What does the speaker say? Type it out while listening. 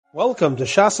Welcome to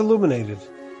Shas Illuminated.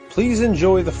 Please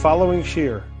enjoy the following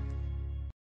shir.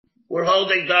 We're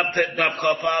holding Daf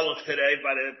Chaf Aleph today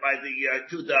by the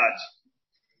two dots.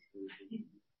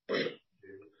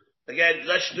 Again,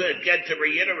 let's to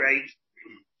reiterate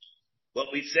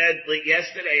what we said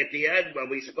yesterday at the end when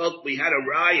we spoke. We had a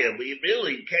raya. We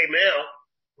really came out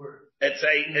and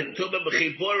say in Tuma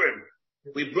B'Chiburim.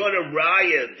 We brought a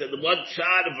raya to the one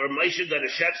side of Rabbi Moshe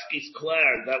Danishevsky's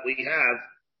clan that we have.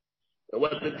 And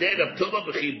what the din of Tuma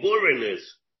B'Chiburim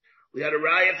is, we had a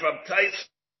raya from Taisus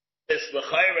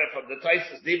L'Chayre, from the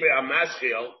Taisus Divrei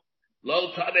HaMaschil,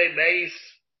 Lo Tamei Meis,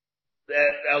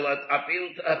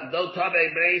 No Tamei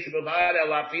Meis, Muvad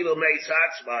El Afilu Meis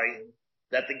Hatzmai,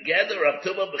 that together of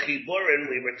Tuma B'Chiburim,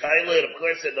 we were titled, of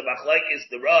course, in the Machlekes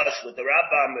the Rosh, with the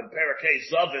Rambam and Parakeh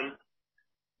Zovim,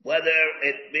 whether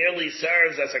it merely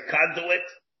serves as a conduit,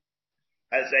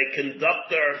 as a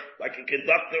conductor, like a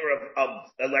conductor of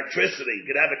electricity. You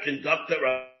could have a conductor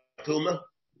of Tuma,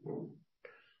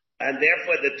 and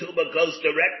therefore the Tuma goes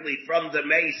directly from the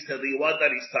mace to the one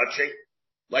that he's touching,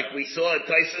 like we saw in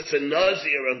Taisus and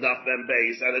Nazir of Daf Mem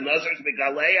Beis, and the Nazir is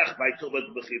Megaleach by Tuma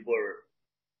B'Chiburim.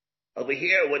 Over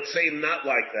here it would seem not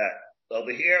like that.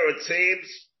 Over here it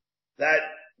seems that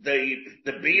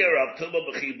the beer of Tuma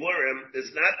B'Chiburim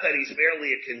is not that he's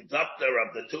merely a conductor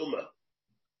of the Tuma,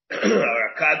 or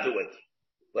a conduit,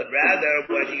 but rather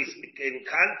when he's in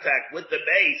contact with the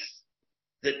base,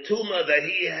 the tumah that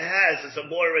he has is a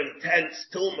more intense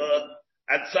tumah,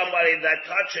 and somebody that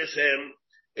touches him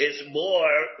is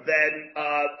more than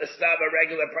a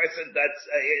regular person that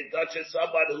touches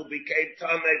someone who became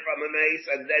tamei from the mace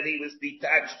and then he was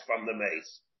detached from the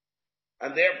mace.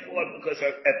 And therefore, because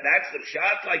if that's the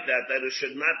shot like that, then it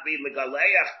should not be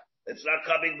megaleach. It's not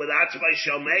coming with atzmai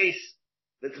shel mace.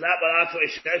 It's not what Atzmai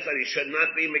says that he should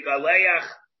not be Megaleach.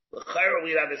 L'chayra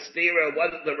we'd have a steerer.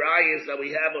 One of the rayas that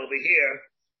we have over here,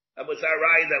 that was our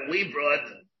raya that we brought.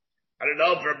 I don't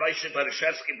know if Rabbi Moshe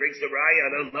Danishevsky brings the raya.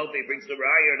 I don't know if he brings the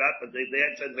raya or not, but the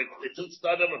two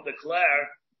studim of the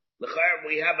Clare. L'chayra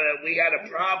we had a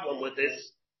problem with this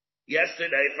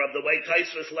yesterday from the way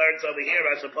Taisus learns over here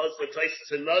as opposed to Taisus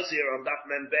and Nazir on Daf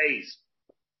Mem Beis.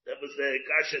 That was the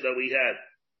kasha that we had.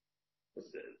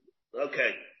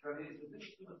 Okay.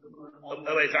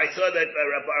 Anyways, I saw that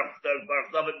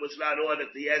Baruch David was not on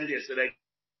at the end yesterday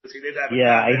because he didn't have.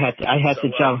 Yeah, I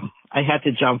had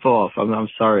to jump off. I'm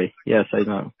sorry. Yes, I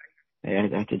know. I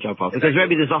had to jump off because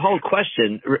Rebbe, there's a whole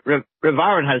question. Rav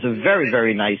Aaron has a very,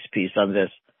 very nice piece on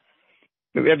this.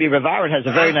 Rebbe, Rav Aaron has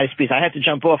a very nice piece. I had to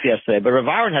jump off yesterday, but Rav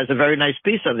Aaron has a very nice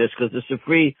piece on this because the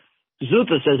Sifri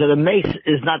Zuta says that a mace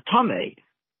is not tamei.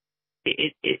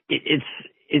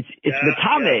 It's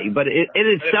metame, but in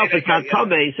itself it's not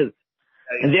tamei, so,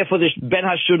 and therefore the ben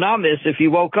hashunamis, if he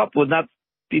woke up, would not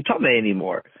be tamei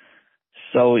anymore.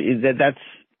 So he plays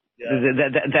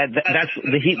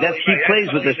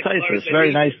with this Taisus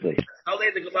very nicely.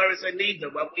 Only the Gemara is a nida.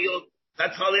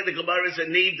 That's only the Gemara is a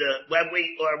nida when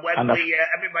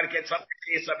everybody gets up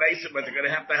to Yisabaisim, but they're going to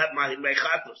have my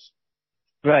mechatos.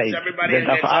 Right. Everybody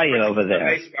there's ayin over there.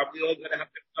 Are we all going to have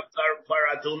to come to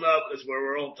Paraduma because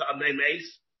we're all Tamei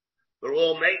Mace? We're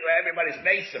all everybody's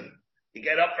Mason. You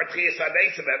get up for Tchiyas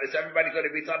HaMesim, is everybody going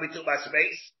to be Tamei Tumas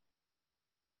Mace?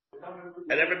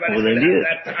 And everybody's going to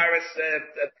have that Taras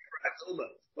Paraduma.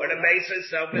 Or the Mason,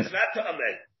 so it's not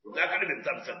Tamei. It's not going to be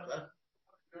Tamei.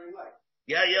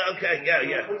 Yeah, okay, yeah.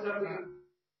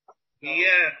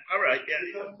 Yeah, alright,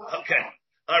 yeah. Okay.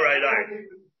 Alright.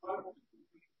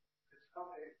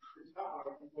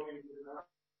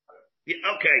 Yeah,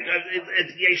 okay,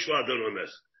 it's Yeshua doing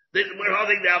this. We're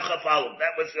holding the Chaf Aleph.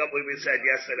 That was what we said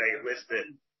yesterday. Listed.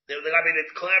 I mean,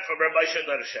 it's clear from Rabbi Moshe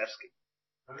Danishevsky.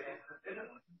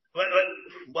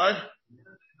 What?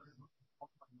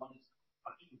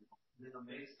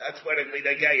 That's what it means,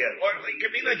 Negeya. Or it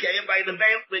can be Negeya by an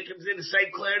Avela. It comes in the same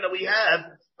clear that we have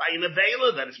by an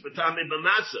Avela that it's Batami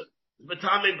B'Masa. It's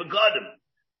Batami B'Godim.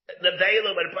 The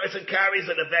Avela, when a person carries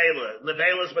an Avela, the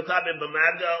Avela is Batami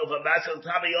B'Manda, or B'Masa,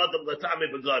 Batami Odom,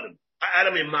 Batami B'Godim. I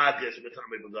don't mean Maga is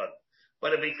Batami B'Godim.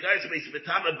 But if it goes to be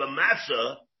Batami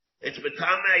B'Masa, it's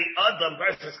Batami Odom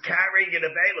versus carrying an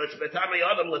Avela, it's Batami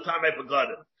Odom, Batami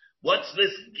B'Godim. What's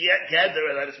this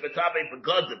gather that is Batami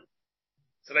B'Godim?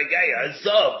 So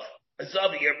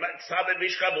Azov, you're Batami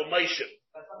Mishkab Moshe.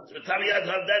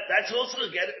 That's also a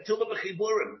Tuma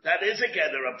B'Chiburim. That is a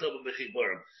gather of Tuma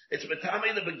B'Chiburim. It's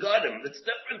Batami the Begodim. It's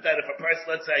different than if a person,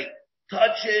 let's say,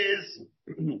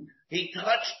 he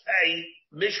touched a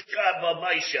Mishkab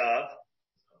Moshe,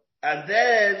 and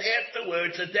then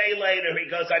afterwards, a day later, he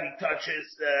goes and he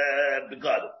touches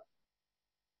Begodim.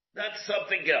 That's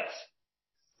something else.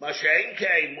 Mashain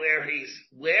came where he's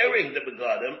wearing the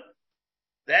begadim,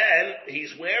 then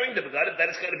he's wearing the begadim, then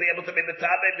it's going to be able to be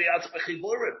metabed b'yatz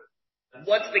b'chiburim.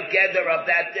 What's the gather of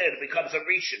that din? It becomes a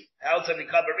rishon. How does it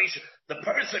become a rishon? The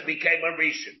person became a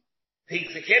rishon. He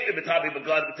can't be metabed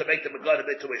begadim to make the begadim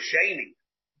into a sheni.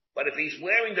 But if he's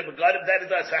wearing the begadim, then it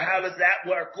does. So how does that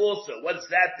work also? What's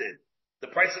that din? The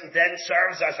person then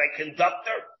serves as a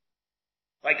conductor,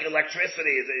 like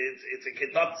electricity. It's a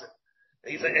conductor.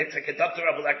 It's a conductor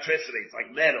of electricity. It's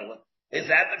like metal.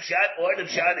 Is that the pshat? Or the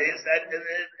pshat is that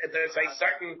there's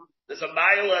a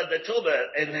mile of the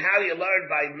tuba, and how you learn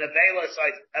by nevelas,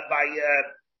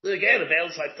 again,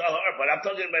 nevelas like tahar, but I'm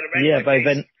talking about a regular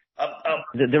case.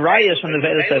 The raya is from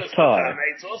nevelas tahar.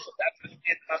 It's also,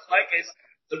 that's like it's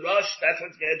the rush, that's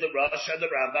what's getting the rush and the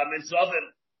Rambam in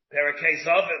Zovim, Parakeh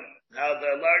Zovim, how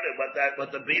they learn it,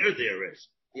 what the beer there is.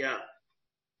 Yeah.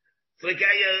 It's like a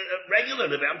regular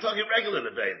Nevel. I'm talking regular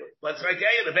Nevel. But it's like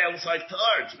a Nevel, it's like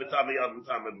Tarj, but Tommy on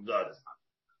time of God.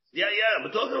 Yeah,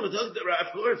 we're talking, of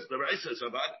course, the rice is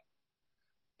about it.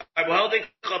 I'm holding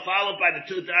followed by the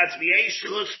two dots, V'yesh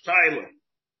Chus Tyler.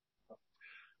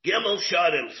 Gimel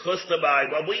Shadim, Chus Tabai.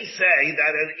 When we say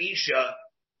that an Isha,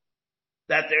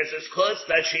 that there's a chus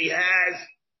that she has,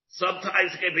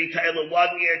 sometimes it can be Tyler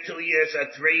 1 year, 2 years,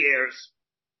 and 3 years.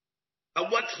 And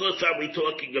what chus are we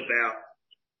talking about?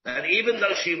 And even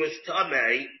though she was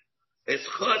tamei, his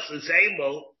chus is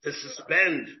able to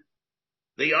suspend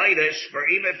the Einish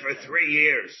for 3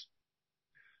 years.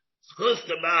 Chus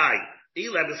Tabai.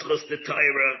 Elem is chus to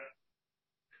Tyra.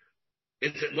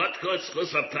 It's what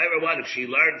chus of Tyra? What if she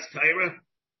learns Tyra?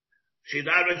 She's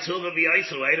not mitzvah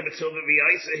v'yaisa, right? Mitzvah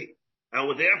v'yaisa.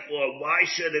 And therefore, why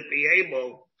should it be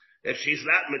able, if she's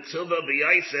not mitzvah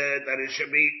v'yaisa, that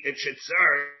it should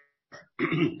serve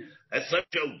as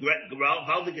such a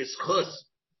Valdigus chus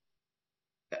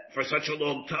for such a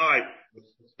long time?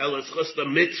 Elas chus the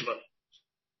mitzvah.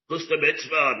 Chus the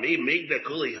mitzvah, me migda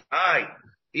kuli high.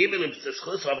 Even if it's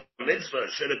chus of mitzvah,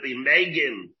 should it be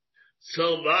Megan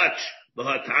so much?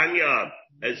 B'hatanya,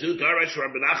 Ezu Darash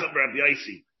Rabbi Nachman Rabbi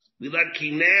Yaisi. We let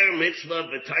kiner mitzvah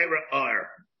v'tayra ar.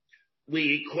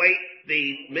 We equate the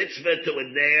mitzvah to a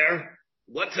nair.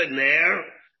 What's a nair?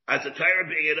 As a tayra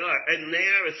being an ar. A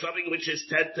nair is something which is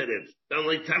tentative,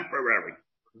 only temporary.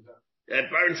 It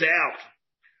burns out.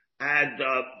 And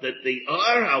the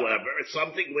ar, however, is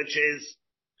something which is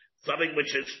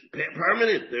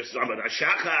permanent. There's some of the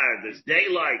shachar, there's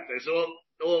daylight, there's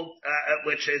all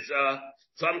which is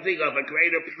something of a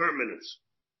greater permanence.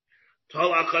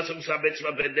 Tol akasam sa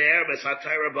mitzvah b'ner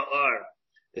v'satayra ba'ar.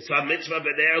 It's a mitzvah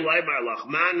b'ner leimarlach.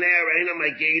 Ma ner eina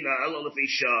megina elo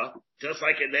l'fisha. Just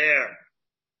like a ner.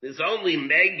 There's only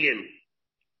Megan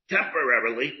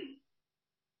temporarily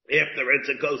after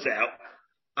it goes out.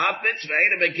 Av mitzvah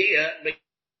eina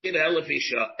megina elo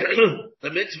l'fisha. The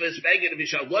mitzvah is Megan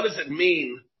l'fisha. What does it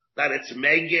mean that it's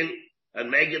Megan and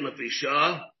Megan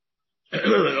l'fisha?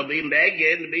 It'll be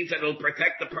Megan. It means that it'll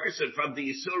protect the person from the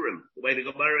Yisurim. The way the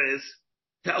Gemara is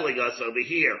telling us over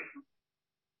here.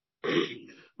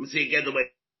 Let's see again the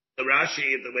way the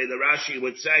Rashi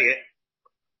would say it.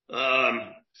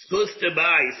 Schus to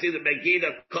buy. You see the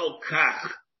Megina kol kach.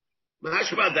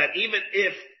 Mashma that even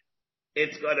if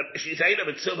it's gonna, she's saying of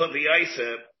Mitzvah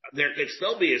v'yaisa, there could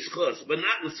still be a schus, but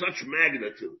not in such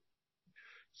magnitude.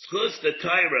 Schus to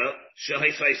Tyra,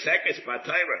 shahai sekes pa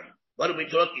Tyra. What are we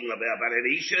talking about? About an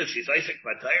Isha? She's Isaac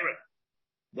Batayra.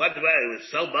 What? It was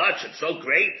so much. It's so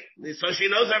great. So she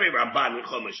knows every Ramban and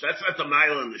Chumash. That's not the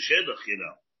mile in the shidduch, you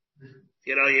know.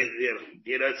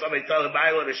 You know, somebody told the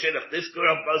mile in the shidduch, this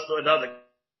girl goes to another.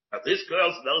 This girl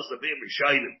knows the Bim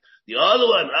Rishayim. The other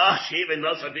one, she even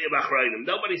knows the Bim Achrayim.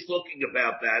 Nobody's talking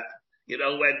about that. You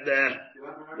know, when they're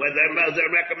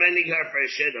recommending her for a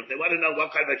shidduch, they want to know what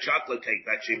kind of chocolate cake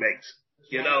that she makes.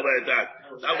 You know,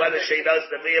 not whether she knows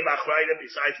the Bim Achrayim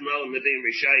besides knowing the Bim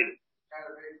Rishayim.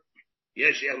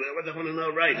 Yes, yeah, we want to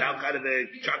know, right, how kind of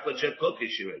a chocolate chip cookie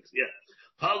she makes. Yeah.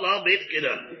 Hello,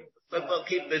 Mitkina.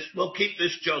 We'll keep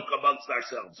this joke amongst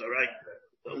ourselves, all right?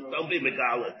 Don't be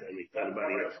Megala to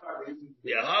anybody else.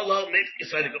 Yeah, hello, Mitkina.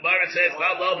 So the Gemara says,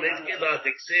 hello, Mitkina,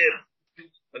 Tiksiv.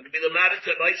 But to be the matter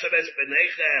to Noisam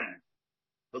Espenechem.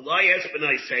 The Loi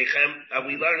Espenei Seichem, and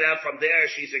we learn out from there,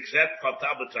 she's exempt from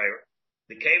Tabbatayr.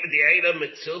 The came with the Eida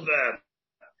Mitzilva,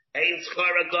 Ein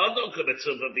Schara Godol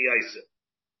Mitzilva V'Yaisa.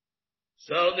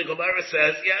 So the Gemara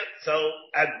says, so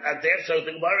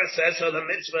the Gemara says, so the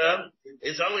mitzvah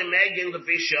is only Megan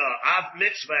Levisha, Av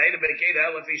mitzvah, Eida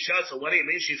Megeda Levisha. So what do you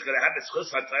mean she's going to have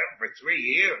Mitzchus HaTayra for 3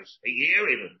 years? A year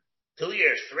even. 2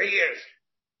 years, 3 years.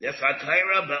 Yes,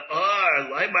 HaTayra Ba'ar,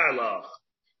 Leimarlach.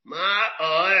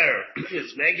 Ma'ar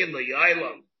is Megan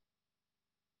Le'Yailam.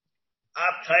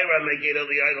 Ab Tyra Megid of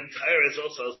the Ilam. Tyra is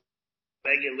also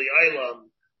Megid the Ilam,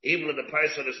 even if the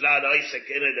person is not Isaac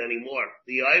in it anymore.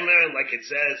 The Imer, like it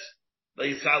says,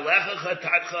 V'yisalecha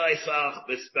Tatcha Isach,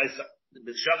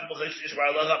 B'shach B'chishish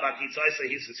Baraloha B'kitzaisa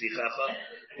Hisasichecha.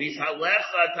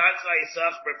 V'yisalecha Tatcha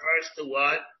Isach refers to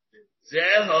what?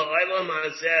 Zeh ha'olam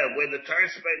hazeh, where the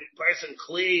person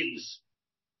cleaves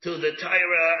to the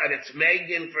Torah and it's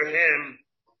Megan for him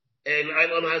in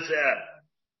olam hazeh.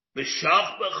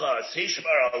 B'shachbacha,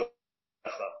 sishmar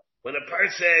alecha. When a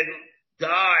person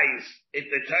dies, if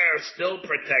the Torah still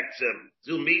protects him,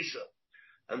 zumisa.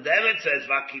 And then it says,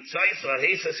 v'kitzaisa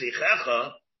hisasichecha,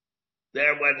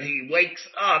 there when he wakes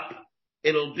up,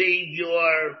 it'll be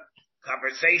your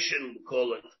conversation, we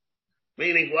call it.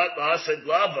 Meaning what? L'asad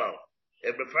lavo.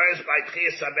 It refers by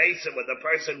Chiyas HaMesim when the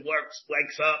person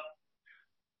wakes up.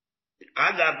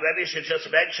 Agav, maybe you should just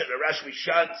mention the Rashbi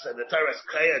Shatz and the Teres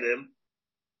Kayanim.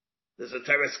 There's a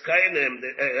Teres Kayanim,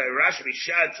 Rashbi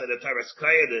Shatz and the Teres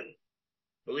Kayanim.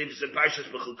 I believe it's in Parshas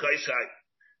B'chukaisai.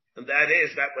 And that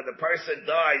is that when the person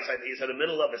dies and he's in the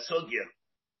middle of a sugya,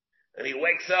 and he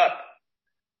wakes up,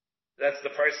 that's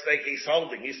the first thing he's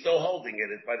holding. He's still holding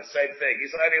it by the same thing.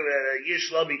 He's learning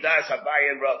Yishlomi Das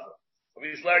Habayin Rav.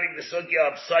 He's learning the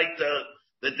sugya of Sotah,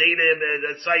 the data and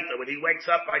the Sotah. When he wakes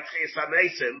up by Chiyas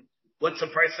HaMesim, what's the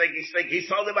first thing he's thinking? He's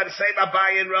told him by the same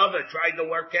Abayin Rav, trying to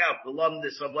work out the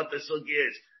lumnus of what the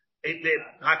sugya is.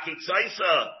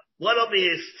 Hakitzaisa, what'll be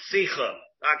his sicha?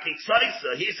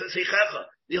 Hakitzaisa, he says sichecha.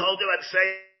 You hold him by the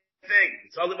same thing.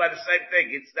 It's only by the same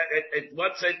thing. It's that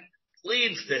once it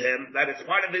leads to him that it's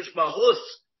part of his mahus.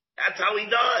 That's how he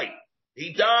died.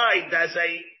 He died as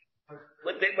a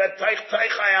with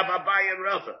Teichai of Abayin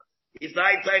Rav. He's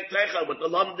died Teichai with the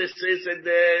lumnus is in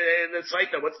the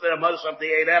Sotah. What's the mother of the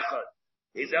Ein Echad?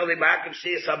 He's only back in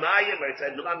Shiyas Hamayim, or it's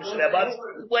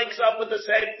wakes up with the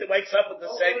same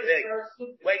thing.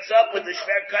 Wakes up with the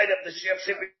shver kind of the Shef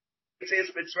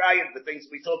Mitzrayim, the things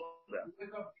we talked about.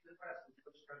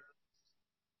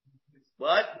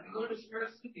 What?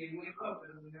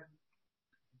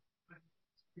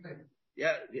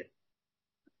 Yeah.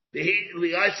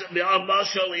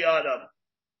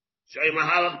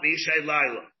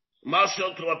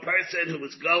 Marshal to a person who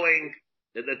was going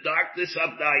in the darkness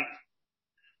of night.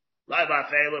 And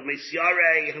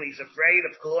he's afraid,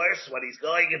 of course, when he's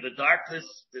going in the darkness,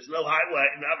 there's no highway,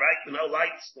 no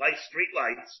lights, street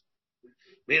lights.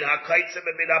 He's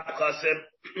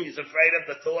afraid of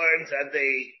the thorns and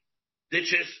the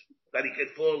ditches that he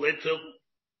could fall into.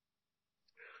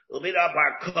 Afraid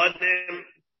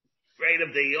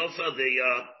of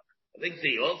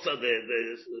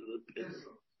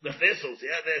the thistles,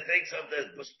 yeah, the things of the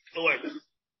thorns.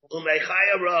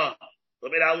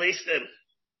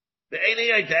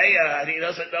 And he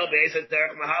doesn't know,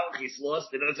 he's lost,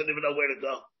 he doesn't even know where to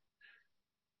go.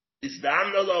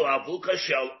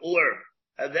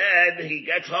 And then he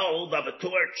gets hold of a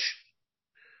torch.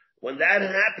 When that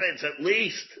happens, at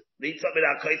least, he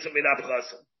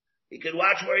can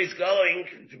watch where he's going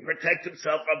to protect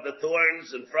himself from the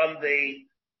thorns and from the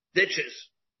ditches.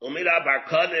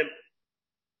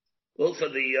 Also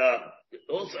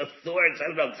thorns, I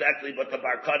don't know exactly what the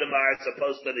barkanim are as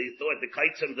opposed to the thorn, the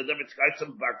kaitzim, the different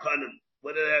kaitzim barkanim.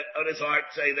 What does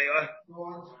art say they are?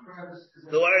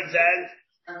 Thorns and,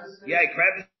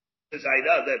 crevices, I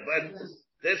know that, but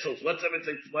thistles, what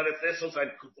are thistles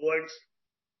and thorns?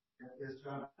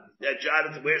 Yeah,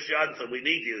 Jonathan, where's Jonathan? We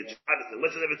need you. Jonathan,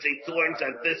 what's the difference between thorns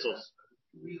and thistles?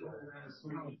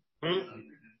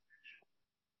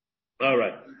 All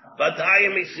right. But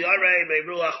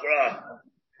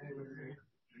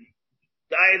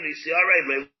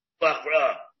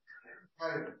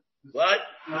what?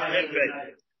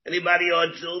 Anybody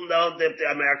on Zoom know if the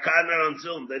Americana on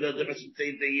Zoom? They know the difference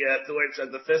between the thorns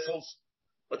and the thistles?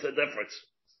 What's the difference?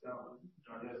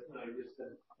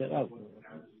 He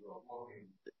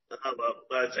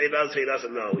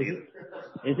doesn't know either.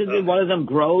 Isn't it one of them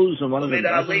grows and one of them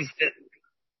doesn't?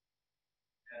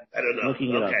 I don't know.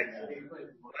 Okay.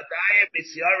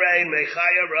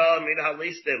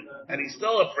 And he's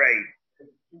still afraid.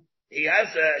 He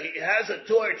has a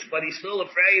torch, but he's still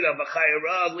afraid of a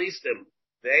chayara listim.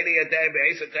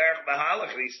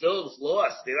 He still is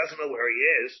lost. He doesn't know where he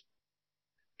is.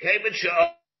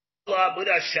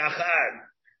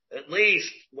 At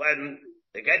least when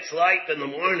it gets light in the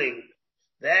morning,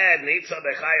 then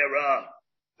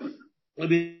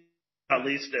at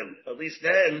least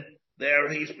then there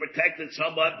he's protected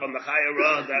somewhat from the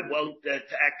chayara that won't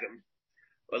attack him.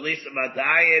 Or at least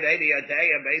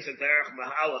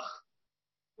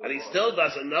and he still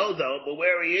doesn't know though, but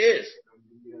where he is.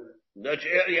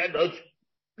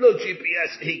 No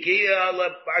GPS. Higia le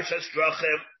Parshas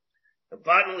Drachim. And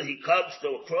finally he comes to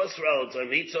a crossroads on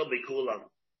Nitzel Bikulam.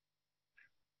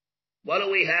 What do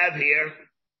we have here?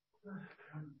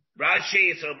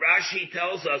 Rashi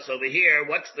tells us over here,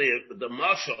 what's the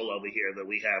mashal over here that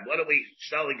we have? What are we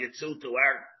selling it to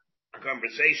our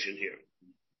conversation here?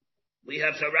 We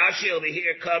have, so Rashi over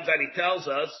here comes and he tells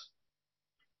us,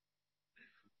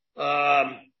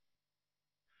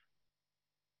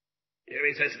 here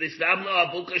he says, Nisdamno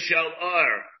abuka shel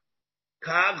ar,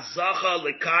 kag zacha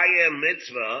lekayem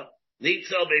mitzvah,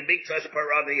 nitzel bebiktas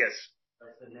paradias.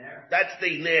 That's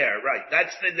the nair, right?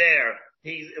 That's the nair.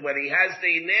 When he has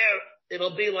the nair,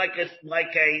 it'll be like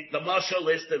the mashal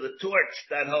is to the torch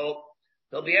that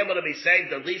he'll be able to be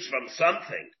saved at least from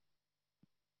something.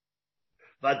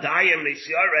 But not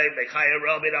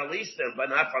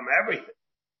from everything.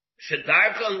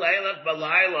 Shedarkon leilach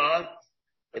balayla,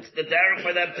 it's the derech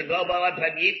for them to go balat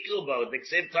and yitkubo.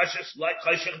 Diksiv tashas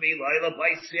chashach bi leila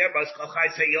by sirbas kachai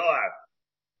seyor.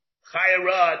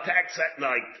 Chayra attacks at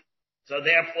night. So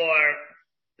therefore,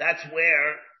 that's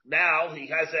where now he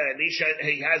has a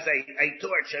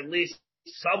torch, at least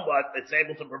somewhat, that's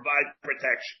able to provide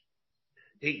protection.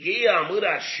 Higia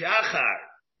muda shachar,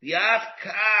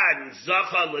 yafkan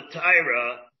zacha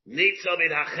l'tayra, nitzo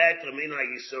min hachet min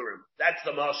ha'yisurim. That's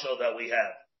the mashal that we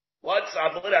have. Once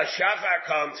Amuda Shachar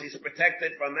comes, he's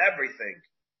protected from everything.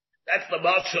 That's the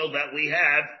mashal that we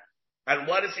have. And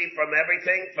what is he from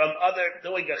everything? From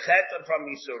doing a chet and from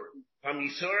Yisurim. From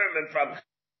Yisurim and from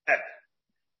chet.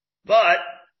 But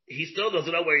he still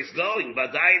doesn't know where he's going.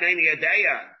 Rashi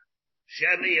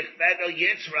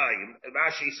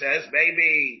says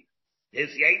maybe his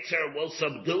Yetzer will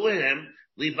subdue him.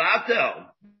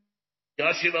 Livato.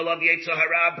 Yoshiva love Yetzer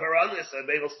Hara and Paranis, and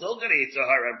they will still get Yetzer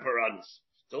Hara and Paranis.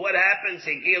 So what happens?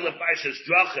 He goes to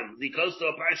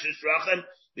a Parshas Drachim.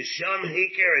 B'sham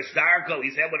Hikir is Darko.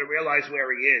 He's able to realize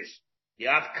where he is.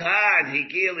 Yavkan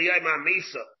Higil Yom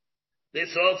Misa.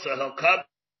 This also he'll come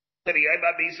to the Yom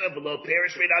Misa below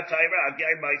Perish Minat Torah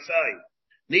Agay by side.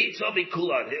 Nitzo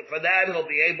Bikulan. For that he'll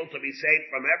be able to be saved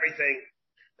from everything.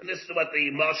 And this is what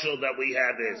the mashal that we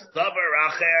have is. Davar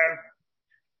Acher.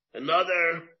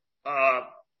 Another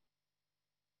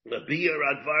the beer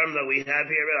advarm that we have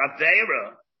here.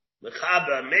 Avera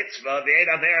Mechaba Mitzvah. V'ed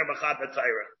Avera Mechaba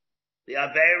Torah. The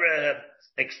Avera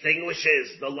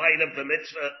extinguishes the light of the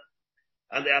mitzvah,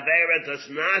 and the Avera does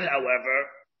not, however,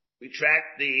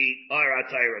 retract the Ara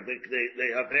Torah, the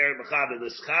Avera Mechaba.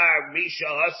 The Schar, Misha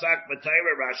Hasak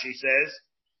B'Torah, Rashi says,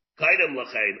 Kaidem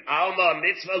L'chein, Alma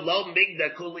Mitzvah Lo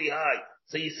Migda Kuli Hai.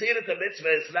 So you see that the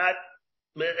mitzvah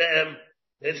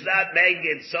is not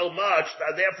making so much,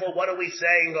 therefore what are we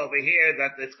saying over here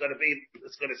that it's going to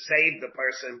save the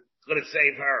person, it's going to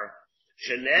save her?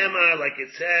 Shenema, like it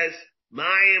says,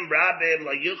 Mayim Rabim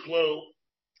La Yuchlu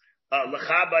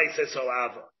L'Chabay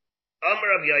Sesoava.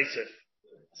 Amr of Yosef.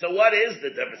 So what is the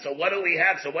difference? So what do we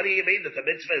have? So what do you mean that the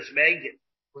mitzvah is making?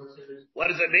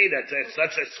 What does it mean that there's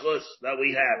such a schus that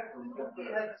we have?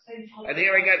 And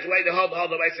here again, wait, hold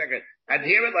on, wait a second. And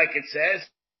here like it says,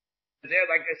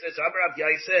 Amr of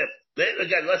Yosef.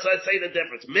 Again, let's say the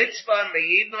difference. Mitzvah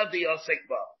Me'idna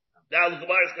Diyosikba. Now the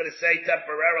Gemara is going to say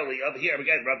temporarily over here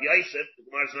again, Rav Yosef. The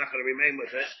Gemara is not going to remain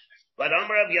with it. But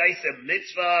Amar Rav Yosef,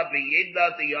 mitzvah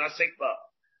b'yidna diyasikba.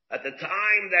 At the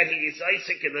time that he is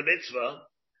Isaac in the mitzvah,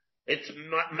 it's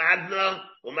magna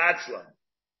u'matzla.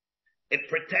 It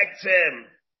protects him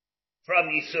from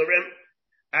Yisurim,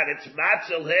 and it's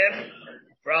matzil him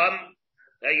from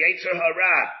the Yetzer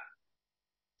Hara.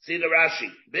 See the Rashi.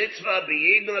 Mitzvah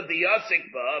b'yidna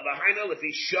diyasikba, v'hainu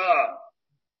l'fisha.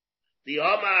 The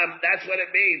Omam, that's what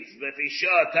it means.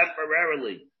 L'fisha,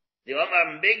 temporarily. The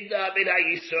Omam migda min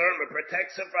ha-Yisurim, it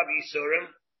protects him from Yisurim.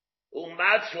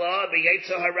 U'matzla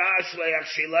b'yetzer hara shleach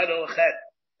shilenu chet.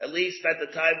 At least at the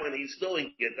time when he's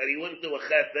doing it, that he wouldn't do a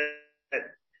chet then.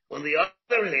 On the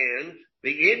other hand,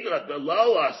 b'yidna, the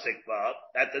low asikba,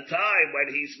 at the time when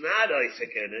he's not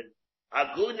Isaac in it,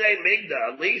 agune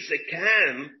migda, at least it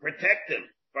can protect him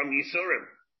from Yisurim.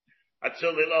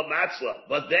 Atzulilo matzla.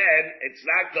 But then, it's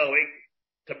not going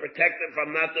to protect him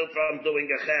from doing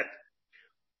a chet.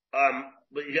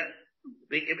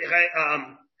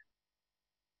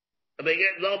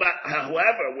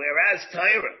 However, whereas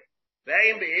Torah,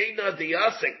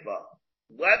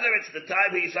 whether it's the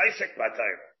time he's Isaac by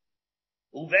Torah,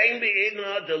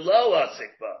 the low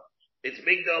Asikba, it's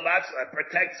Migdal Matzah,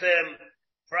 protects him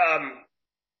from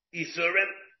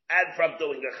Yisurim and from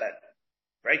doing a chet.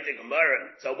 Right, the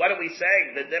Gemara. So what are we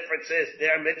saying? The difference is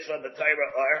their mitzvah, the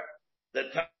Torah are, the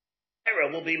Torah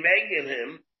will be making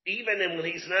him, even when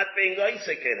he's not being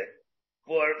Isaac in it.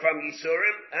 from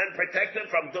Yisurim and protect him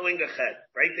from doing a chet.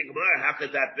 Right, the Gemara, how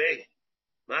could that be?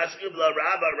 Maskub la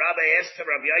Rabbi asked to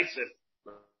Rabbi Yosef.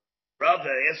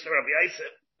 Rabbi asked to Rabbi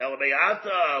Yosef,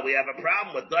 Elabayata, we have a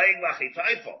problem with Daig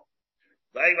Vachitayfel.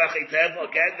 Daig Vachitayfel,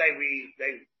 again, they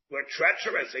were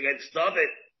treacherous against David.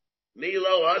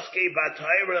 Milo Husky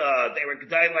Batayra, they were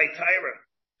dying like Tyra.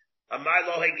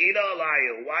 Amalo Hagida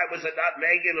Alayu, why was it not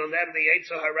Megan on them, the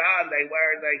Yetzer Hara, and they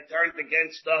turned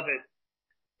against David?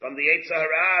 From the Yetzer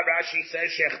Hara, Rashi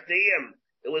says, Shechtiyim,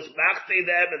 it was Machti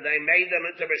them, and they made them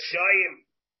into Rishayim.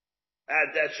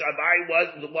 And that Shabai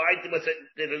why did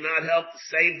it not help to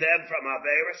save them from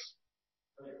Averis?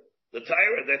 The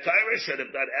Tyra should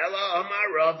have done, Ella Amar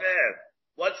Raveh.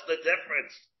 What's the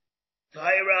difference?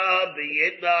 Tyra, the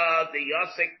Yidna, the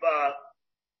Yosikba,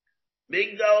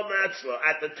 Migdal Matzla,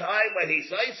 at the time when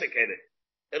he's Isaac in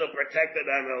it, it'll protect it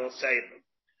and it'll save him.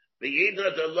 The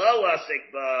Yidna, the low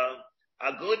Asikba,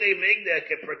 Aguni Migdal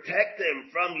can protect him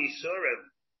from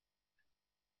Yisurim.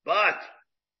 But,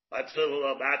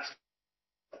 Matzla,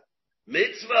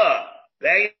 Mitzvah,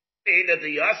 Be'ina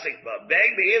the Asikba,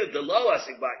 Be'ina the low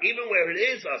Asikba, even where it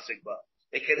is Asikba,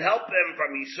 it can help him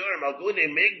from Yisurim, Aguni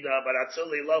Migdal, but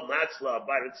Atzuli lo Matzla,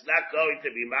 but it's not going to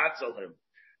be Matzal him.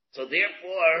 So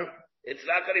therefore, it's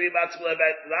not going to be Matzla,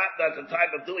 not the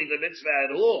time of doing the mitzvah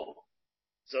at all.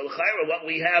 So, Chayra, what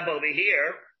we have over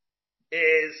here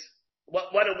is,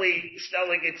 what are we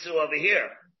stelling it to over here?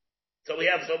 So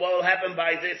what will happen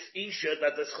by this Isha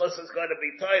that the Schus is going to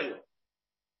be Toilu?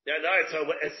 So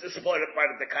is this part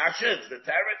of the Kasha? It's the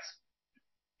Teretz?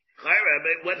 Chayra,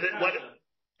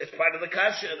 it's part of the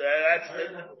Kasha.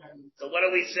 So what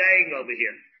are we saying over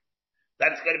here?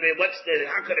 That's going to be,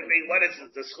 how could it be, what is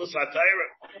it, the Schus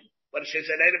HaTorah? But she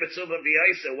said,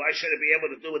 why should it be able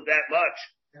to do it that much?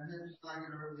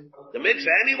 The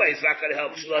mitzvah anyway is not going to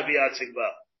help Shlo B'Yatzigba.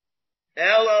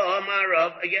 Ella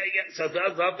Omar, so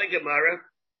don't think of Mara.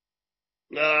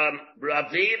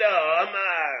 Ravina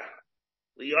Omar,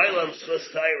 L'yolam Schus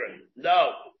Torah.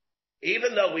 No.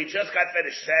 Even though we just got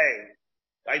finished saying,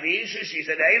 by the issue she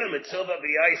said, Elam Mitzvah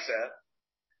B'Yasa,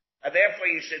 and therefore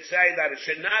you should say that it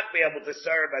should not be able to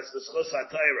serve as the Schus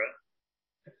HaTorah.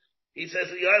 He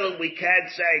says, we can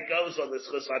say it goes on the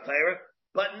Schus HaTorah,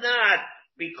 but not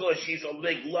because she's a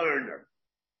big learner.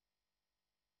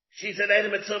 She's an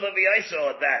Elam Mitzvah V'Yisa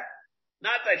at that.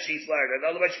 Not that she's learned. In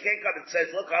other words, she can't come and say,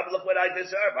 look what I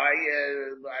deserve. I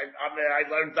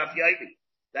learned Daf Yomi.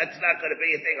 That's not going to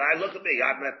be a thing. Look at me.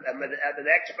 I'm an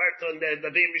expert on the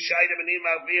Vim Rishayim and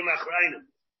Vim Achrayim.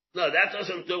 No, that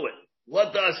doesn't do it.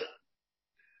 What does it?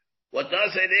 What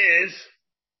does it is,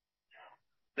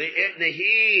 the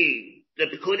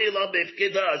Pekuni Lo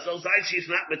Bifkida, so she's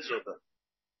not Mitzvah.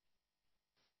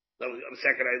 No, a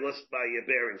second, I lost my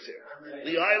bearings here.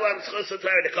 The Olam Schus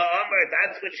HaTorah, the Ka'amar,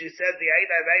 that's what she said, the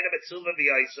Eina Mitzvah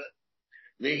V'Yisa.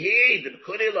 The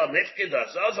Pekuni Lo Bifkida,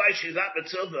 so she's not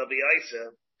Mitzvah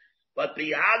V'Yisa. But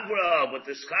the Agra, with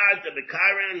the Schar, the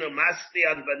Bekarin, the Masti,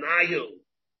 and Benayu,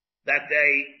 that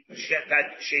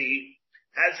she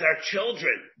has her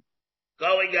children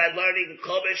going and learning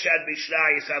Chumash and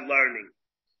Mishnayos and learning.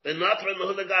 The Natra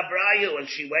Nuhula Gabrayu, and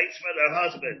she waits for their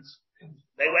husbands.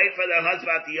 They wait for their husband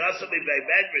at the Yosami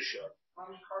Be'Medrisha.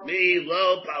 Me,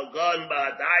 Lo, Palgon,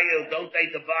 Ba'adayu, don't they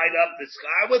divide up the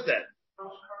Schar with them?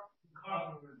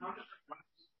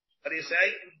 What do you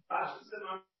say?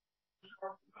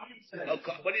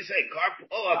 What do you say?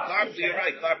 Carpool, you're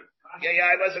right, carpool. Yeah,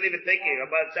 I wasn't even thinking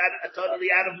about that. Totally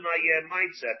out of my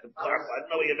mindset of carpool. I don't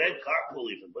know what you meant carpool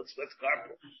even. What's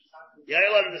carpool?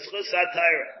 Yaelam the Schus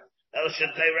HaTorah. El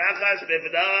Shetayachas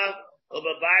Bivna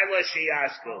Ubabayla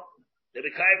Shiasku. The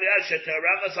Bekaim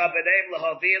Shetayachas Abenem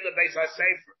Lahavi in the Beis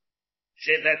HaSefer.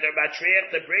 That they're matriach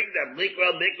to bring them.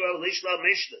 Likra, Lishla,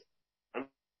 Mishnah.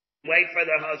 Wait for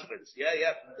their husbands. Yeah.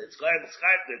 It's clear.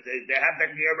 They have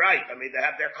their, you're right. I mean, they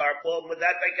have their carpool. With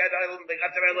that, they got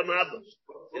their Elam Hados.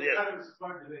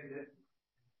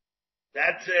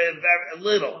 That's very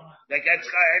little. They get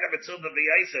Schar Mitzvah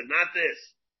V'Yisa. Not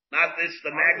this,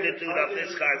 the magnitude of this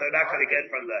Schar. They're not going to get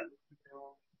from that.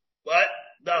 What?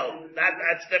 No,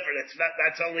 that's different. It's not,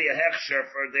 that's only a hechsher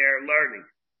for their learning.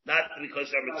 Not because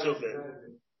they're Mitzvah.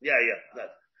 Yeah.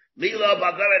 Milo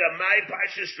Bagaret my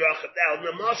Parshas Drachim. Now, in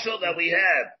the mashal that we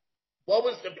have, what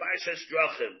was the Parshas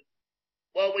Drachim?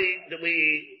 What do we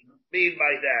mean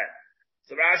by that?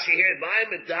 So Rashi here, my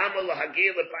Medama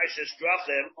Lahagil Parshas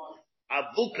Drachim,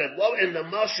 Avukan. What in the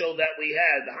mashal that we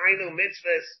had? The Hainu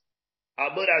Mitzvahs,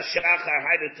 Amud HaShachar,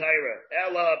 Hainu Torah,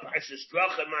 Ella Parshas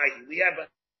Drachim. We have.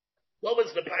 What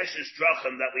was the Parshas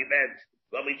Drachim that we meant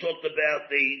when we talked about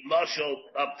the mashal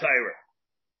of Torah?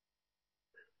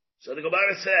 So the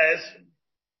Gemara says,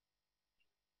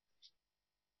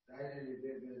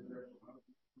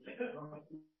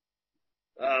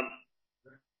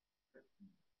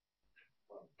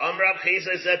 Amrav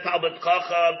Chisa said Talbot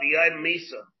Chacham b'Yayim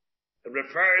Misa. It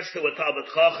refers to a Talbot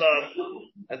Chacham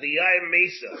at the Yayim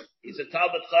Misa. He's a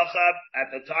Talbot Chacham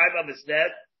at the time of his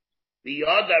death. The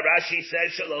Yoda, Rashi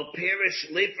says, Shalom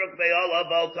Pirish Lifruk Be'al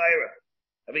Abal Taira.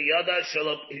 Yoda,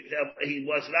 he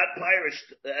was not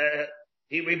perished,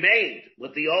 he remained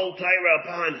with the old Taira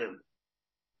upon him.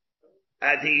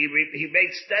 And he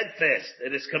made steadfast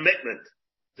in his commitment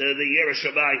to the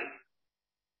Yerushalayim.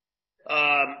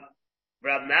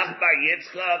 Rav Nachbar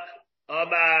Yitzchak,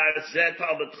 Omar Zet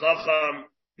Talmud Chacham,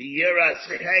 Yiras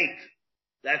Chet.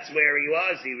 That's where he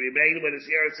was. He remained with his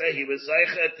Yiras. He was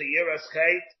Zeicha to Yiras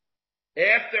Chet.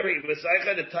 After he was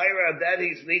Zeicha to Torah, and then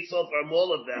he's Nitzel from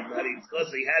all of them. That he's,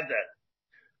 because he had that.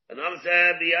 And Omar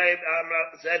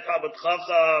Zet Talmud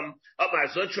Chacham, Omar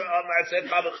Zutra, Omar Zet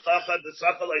Talmud Chacham, the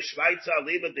Sakal Shvaitza,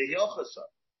 Liba de Hilchasa.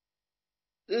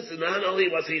 This is not only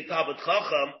was he Talmud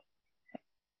Chacham,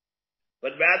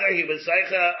 but rather he was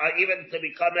Zeicha, even to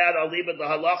become out Aliba the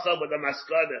Halacha with the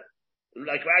Maskana.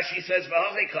 Like Rashi says,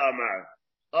 V'hochi Kamar,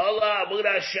 Allah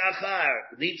Amuda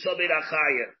Shachar, Nitzel Min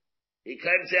Achaya. He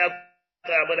comes out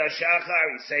to Amuda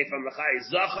Shachar, he's safe from the Chaya.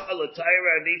 Zacha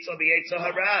L'Taira, Nitzel B'Yetza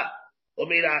Hara,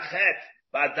 Umin Achet,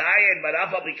 Badayan,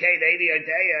 Badafa became 80 a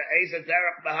day, Eza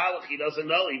Derech Mahalach, he doesn't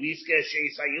know, he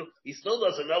still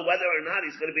doesn't know whether or not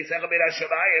he's going to be Zeicha Min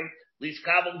HaShamayim, Lish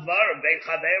Kabul Dvarim, Bein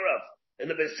Chaverav. In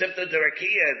the Besifta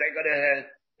Derakia, they're gonna,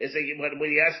 what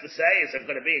he has to say, is it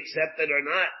gonna be accepted or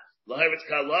not? L'haretz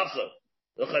kalacha,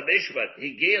 l'chamishmat,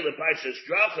 he Parshas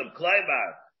Drachim,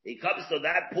 Kleibar. He comes to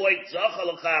that point,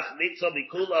 Zachalachach, Nitzel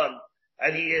Mikulam,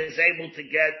 and he is able to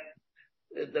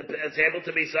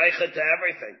be Zeicha to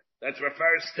everything. That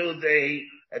refers to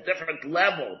a different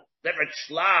level, different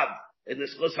shlav in the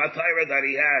Schus HaTorah that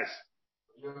he has.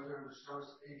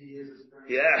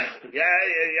 Yeah.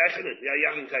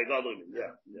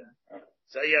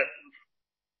 So yeah.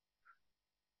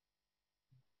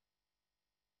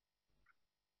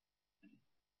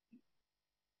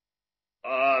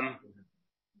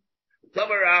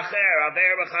 Tomer Acher,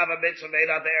 Aver B'chav Mitzvah, Made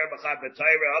Aver B'chav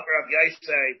B'Torah,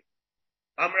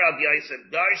 Amar Rav Yosef,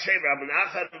 Darshay Rav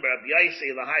Menachem, Rav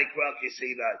Yosef, L'hai Krok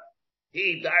Yisina. He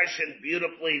darshan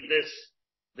beautifully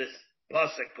this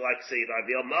pasuk like Sinai.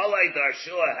 The Amalei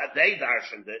Darshua, had they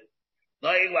darshaned it,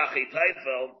 Lai Lachi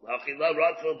Taifel, Achila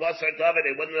Rodful Basar David,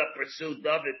 they wouldn't have pursued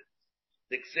David.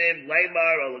 Dixim,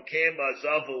 Leimar, Olakim,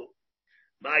 Azavu,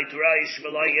 My Draish,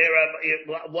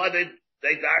 Malayera, what did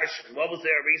they darshan? What was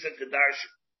their reason to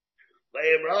darshan?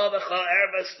 Leimravacha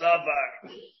Ervas Navar.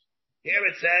 Here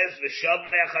it says, V'sham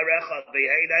Mecharecha,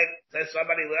 V'heinai, says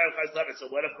somebody learned David. So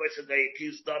what, of course, did they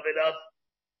accuse David of?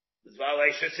 This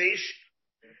Valeshasish.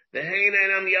 The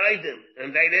Heinenam Yaidim,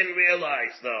 and they didn't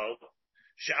realize though,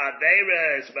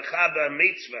 Sha'avera is Mechaba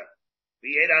Mitzvah,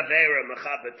 V'yed Avera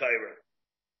Mechaba Torah.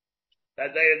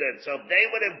 That they did. So if they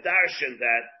would have darshaned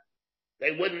that,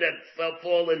 they wouldn't have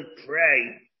fallen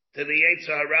prey to the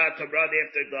Yetzer Hara to run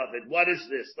after David. What is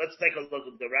this? Let's take a look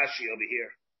at the Rashi over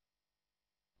here.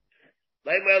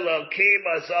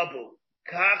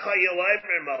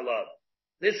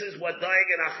 This is what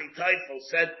Dayan Achitaifel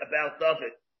said about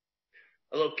David.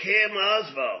 Elokim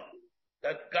Azva,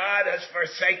 that God has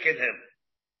forsaken him.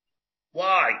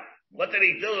 Why? What did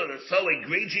he do? It was so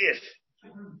egregious.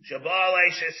 Shabal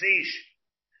Shasish.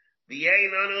 And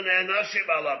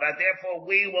therefore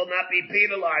we will not be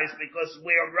penalized because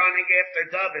we are running after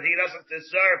David. He doesn't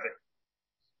deserve it.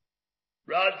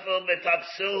 Radful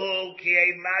Metapsuhu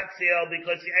Kie Matzio,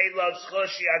 because he ain't love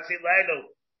Schush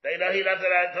Yatzilenu. They know he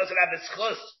doesn't have his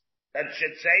Schush that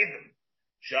should save him.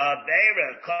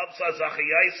 Sha'avera, Kopsa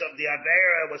Zachiyos of the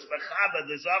Avera was Mechaba,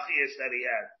 the Zacchias that he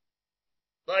had.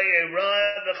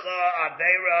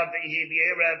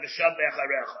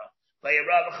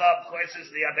 Of course, is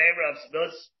the Avera of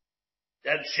Snus.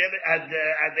 And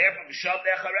therefore,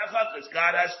 because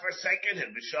God has forsaken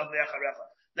him.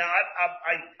 Now,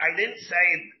 I didn't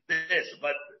say this,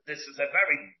 but this is a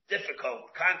very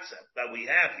difficult concept that we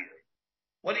have here.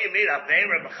 What do you mean,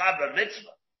 Avera Mechaba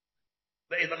Mitzvah?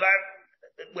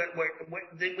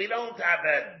 We don't have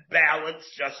a balance,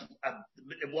 just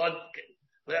one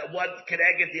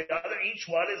connected the other. Each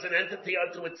one is an entity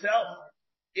unto itself.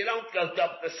 You don't go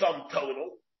dump the sum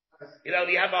total. You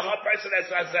have a person that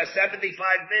has 75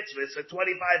 mitzvahs or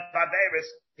 25 averos.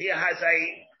 He has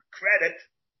a credit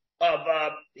of,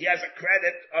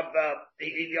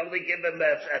 you only give him,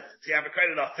 you have a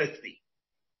credit of 50.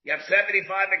 You have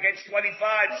 75 against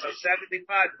 25, so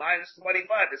 75 minus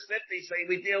 25 is 50, so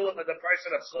we deal with the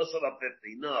person of Sotah of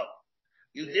 50. No.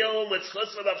 You deal with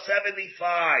chusim of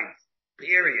 75,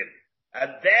 period.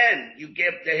 And then you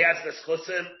give, he has the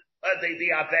chusim, the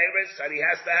averis, and he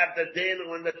has to have the din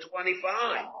on the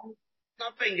 25.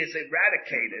 Nothing is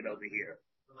eradicated over here.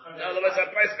 In other words, a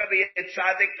person can be a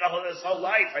tzaddik his whole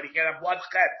life, and he can have one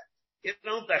chet. You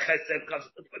don't the chesed comes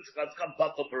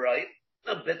buckle b'rayim.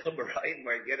 No bittul b'rayim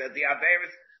where you get the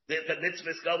averis, the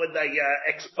mitzvahs go and they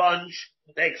expunge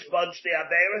the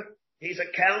avera. He's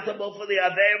accountable for the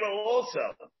avera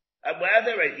also. And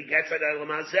whether he gets an elam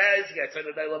hazez, gets an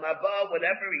elam haba,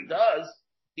 whatever he does,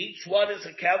 each one is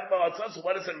accountable. So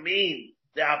what does it mean?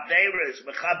 The avera is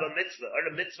mechaba mitzvah, or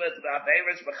the mitzvah, the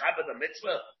avera is mechaba the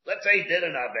mitzvah. Let's say he did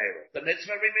an avera. The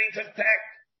mitzvah remains intact.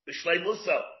 B'shlei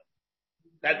musa.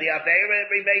 That the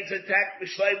avera remains intact.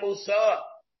 B'shlei musa.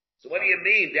 So what do you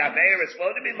mean? The avera is,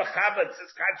 what do you mean mechaba? It's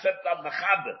this concept of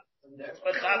mechaba. What's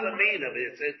mechaba mean? I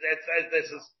mean, this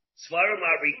is, Svarim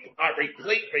are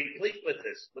replete with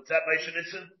this. What's that, Moshe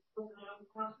Nissen?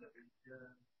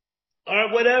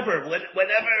 Or whatever, wherever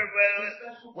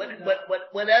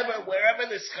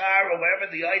the schar or wherever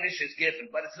the einish is given,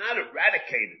 but it's not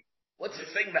eradicated. What's the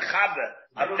thing, mechaba?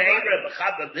 Avera,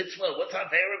 mechaba mitzvah. What's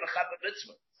avera, mechaba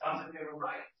mitzvah? Sounds like they were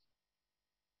right.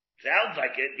 Sounds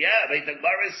like it, yeah. I mean, the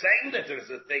Gemara is saying that there's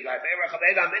a thing, avera,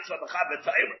 chaveda mitzvah, mechaba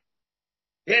Torah.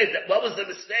 Yeah, what was the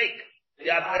mistake?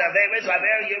 Yeah, but avera,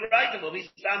 you're right. It will be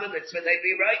stam mitzvah, they'd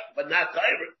be right, but not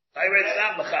Torah. Torah is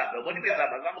not mechaba. What do you mean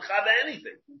mechaba? Not mechaba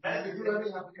anything. Yeah.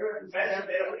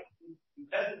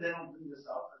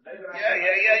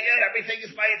 Everything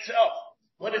is by itself.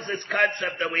 What is this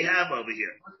concept that we have over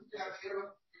here?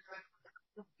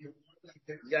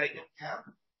 Yeah.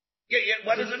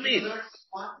 What does it mean?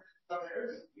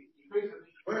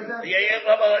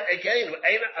 Again,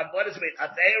 what does it mean?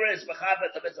 Avera is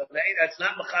mechaba the mitzvah. That's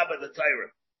not mechaba the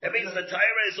Torah. That means the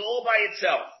Torah is all by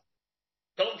itself.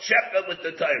 Don't check with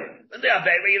the Torah. And the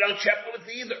avera, you don't check with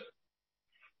either.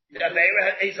 The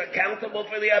avera, he's accountable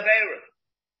for the avera.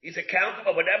 He's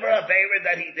accountable whatever avera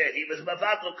that he did. He was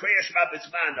mavatul kriyash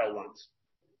rabismano once.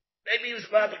 Maybe he was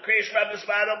mavatul kriyash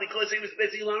rabismano because he was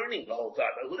busy learning the whole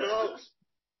time. Who knows?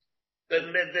 The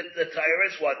Torah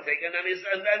is one thing, and then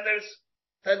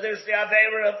there's the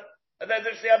avera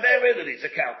that he's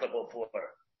accountable for.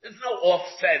 There's no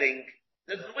offsetting.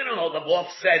 We don't hold them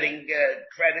offsetting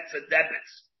credits and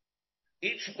debits.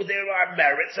 There are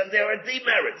merits and there are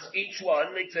demerits. Each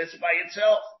one exists by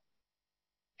itself.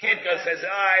 Kid goes says,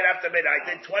 I'd have to admit, I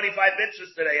did 25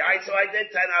 mitzvahs today. So I did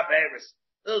 10 averas.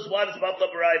 Those ones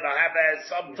multiplied, I have a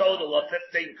sum total of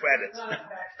 15 credits.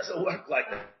 Doesn't work like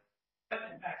that.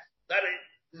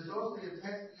 There's also the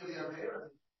text of the avera.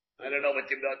 I don't know what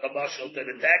the marshal to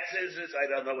the taxes is. I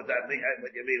don't know what that means.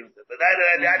 What you mean, but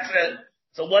that's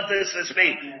so what does this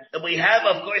mean? And we have,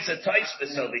 of course, a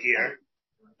Taisvis over here.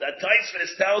 The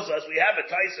Taisvis tells us we have a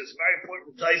Taisvis, very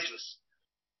important Taisvis.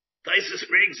 Taisvis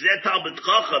brings Zetal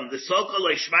B'Tchacham, the Sokol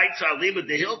Shmeitza Alima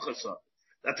de Hilchasa.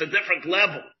 That's a different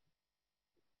level.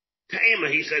 Tema,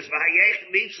 he says, V'hayech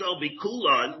Mitzel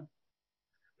B'Kulon.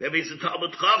 That means the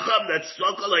Talmud Chacham, that's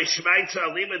Sokol Shmeitza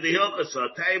Alima de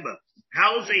Hilchasa. Tema.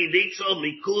 How is he Nitzel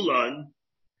Mikulon?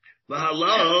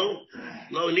 V'halo,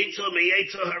 lo Nitzel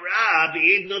Miyetzo Hara,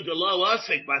 B'idnu de lo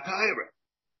Osik B'Tayra.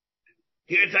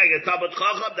 Here it's like a Talmud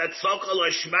Chacham, that's Sokol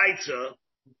Shmeitza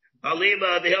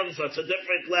Alima de Hilchasa. It's a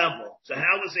different level. So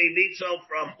how is he Nitzel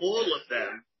from all of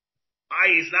them?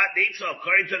 He's not Nitzel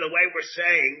according to the way we're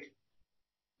saying.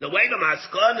 The way the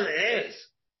Maskana is,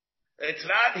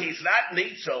 he's not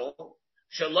Nitzel,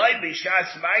 Shaloi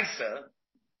B'Shas Maisa,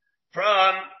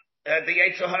 from the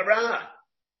Yetzer Hara.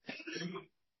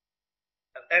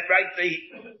 And right,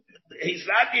 he's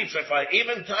not Nitzel,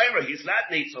 even Torah, he's not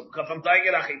Nitzel, because from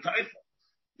Taiger Achi Taifa.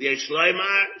 The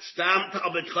Yeshloimar, Stam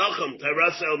Talmud Chacham,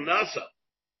 Terasa Nasa.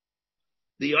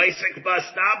 The Isaac Ba,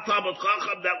 Stam Talmud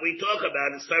Chacham that we talk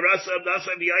about is Terasa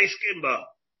Nasa V'Yiskim Ba.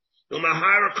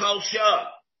 Umahara Kol Shah.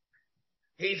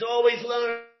 He's always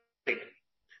learning.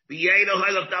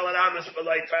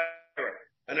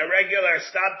 And a regular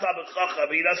Stam Talmud Chacham,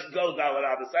 he doesn't go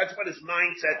Dalaramas. That's what his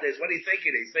mindset is. What he's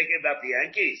thinking? He's thinking about the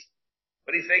Yankees.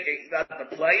 What he's thinking about the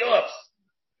playoffs.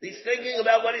 He's thinking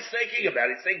about what he's thinking about.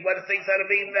 He's thinking about the things that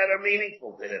are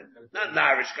meaningful to him. Not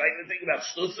Narishkeit. He's thinking about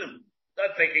Shlusim.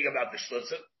 Not thinking about the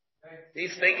Shlusim.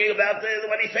 He's thinking about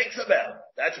what he thinks about.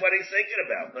 That's what he's thinking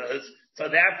about. So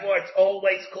therefore, it's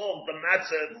always called the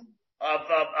matzah of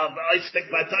Isaac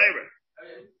Batayra.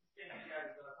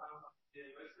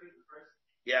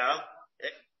 Yeah.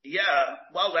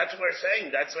 Well, that's what we're saying.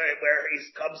 That's where he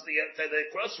comes to the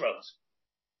crossroads.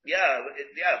 Yeah.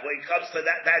 When he comes to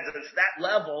that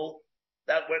level,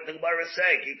 that what the Gemara is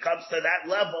saying, he comes to that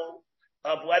level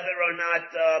of whether or not,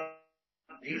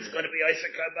 he's going to be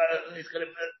Isaac, he's going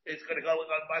to go on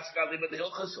Basika Liba the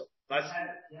Hilchasol.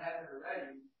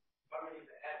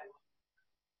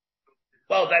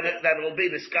 Well, then it'll be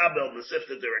the Skabil, the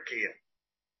Sifta Durakia.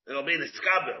 It'll be the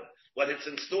Skabil, what it's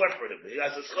in store for him. He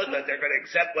has a schud that they're going to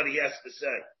accept what he has to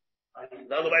say.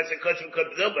 Otherwise, it could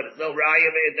do, but it's no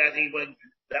raya that he would,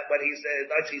 that what he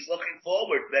said, he's looking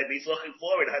forward, maybe he's looking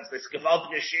forward, has this Gevalt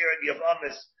Yashir and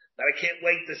Yavamis, that I can't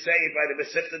wait to say by the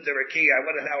Mesifta Durakia. I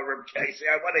want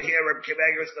to hear Reb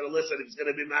Kimeger is going to listen, he's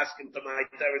going to be masking to my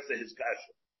terrors to his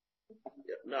kasha.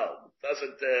 No,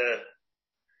 doesn't,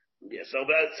 so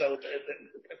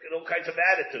all kinds of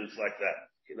attitudes like that,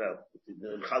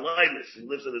 Chalaimis, he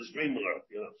lives in his dream world,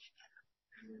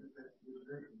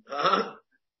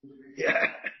 Yeah.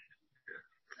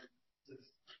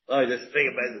 Oh, this thing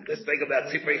about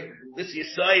Tzipri, this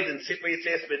Yisoid and Tzipri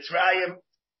Yitzhak Mitzrayim.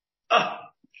 Oh,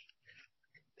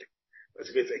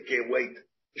 that's good. I can't wait.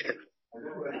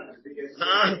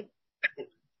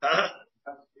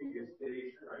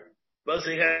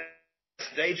 Mostly has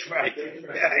stage fright.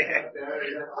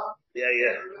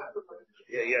 Yeah.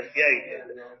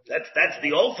 That's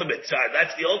the ultimate time.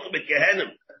 That's the ultimate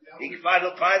Gehenna. He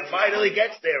finally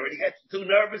gets there, and he gets too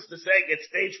nervous to say, gets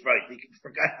stage fright. He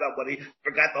forgot the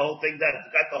whole thing,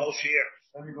 forgot the whole shear.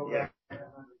 Yeah.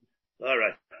 All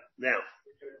right. Now,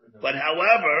 but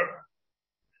however,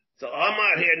 so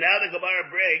Omar here, now the Gemara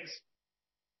brings,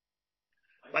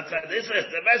 but this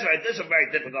is a very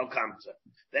difficult concept.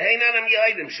 The Heinanam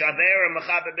Yoidim, Shaver and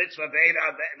Mechaber Mitzvah, Ve'er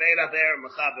and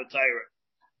Mechaber Torah.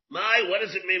 What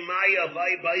does it mean, Maya,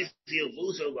 Vai, Baisi,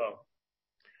 Vuzulo?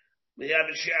 We have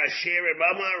a share in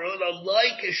Mama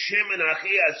like a Shimon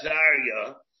Achi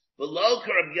Azariah, below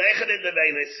Karab Yechid the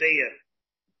Venesia.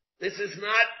 This is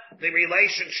not the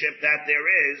relationship that there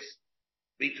is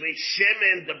between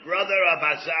Shimon, the brother of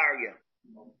Azariah,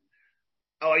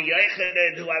 or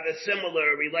Yechid who have a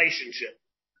similar relationship.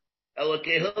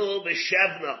 Elokehil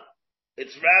b'Shevna.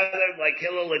 It's rather like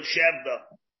Hillel and Shevna.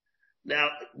 Now,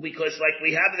 because like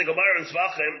we have in the Gemara in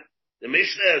Zvachim, the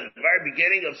Mishnah at the very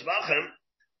beginning of Zvachim,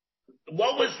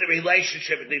 what was the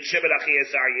relationship between Shimon and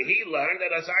Azariah? He learned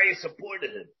that Azariah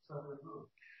supported him.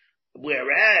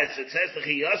 Whereas it says that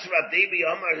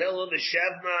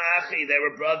they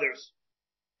were brothers.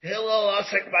 Hillel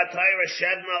Asek Batayra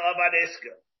Shevna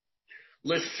Avadiska.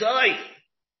 L'sai,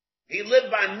 he lived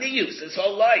by Nius his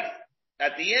whole life.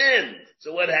 At the end,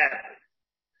 so what happened?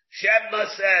 Shevna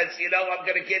says, I'm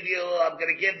going to give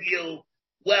you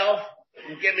wealth,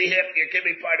 and give me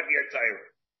part of your Torah.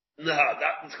 No,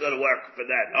 nothing's going to work for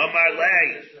that. Omar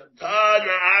Lay,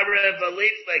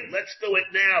 let's do it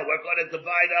now. We're going to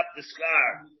divide up the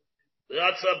scar. No,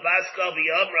 it's not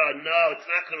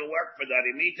going to work for that.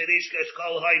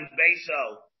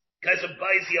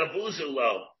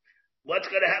 What's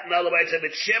going to happen otherwise? If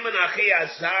it's Shimon Achi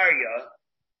Azariah,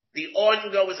 the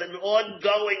is an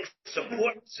ongoing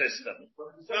support system.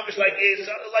 It's almost like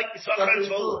Yisachar and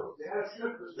Zvulun.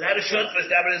 They had a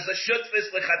Shutfis, but it's a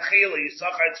Shutfis lechatchila,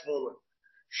 Yisachar and Zvulun.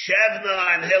 Shevna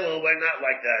and Hillel were not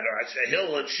like that, or I say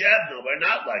Hillel and Shevna were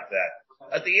not like that.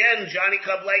 At the end, Johnny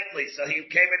come lately, so he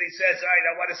came and he says, all right,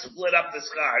 I want to split up the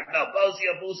scar. No, Bozi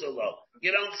Abuzulo.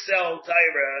 You don't sell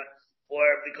Torah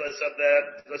because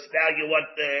now you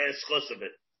want the schus of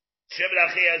it. Shimon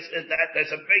Achi,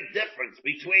 there's a big difference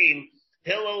between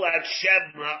Hillel and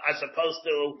Shevna as opposed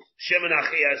to Shimon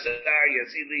Achi Azariah.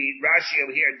 See the Rashi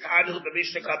over here, Tanu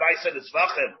b'Mishnah Kabaisa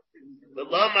Nitzvachim. The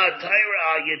Lama Torah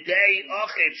al Yedei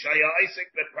Ochid Shaya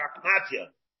Isaac b'Pragmatya.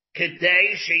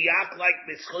 Kedei Sheyak like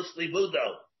Mischus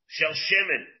Libudo Shel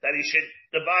Shimon, that he should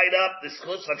divide up the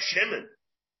schus of Shimon.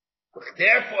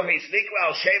 Therefore he's Nikra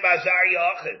al Shem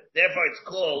Azariah Ochid. Therefore it's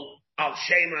called Al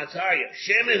Shem Azariah.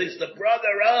 Shimon is the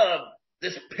brother of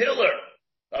this pillar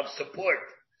of support.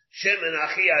 Shimon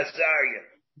Achi Azariah.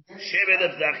 Shimon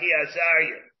of Achi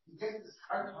Azariah.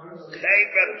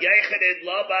 Reb Yechid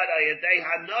Lobad Ayadei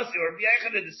Hanasi, or Reb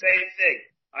Yechid the same thing.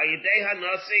 Ayadei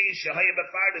Hanasi Shahaya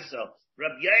Befardaso.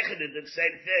 Reb Yechid did the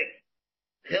same thing.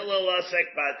 Hillel Asek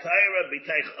Batayra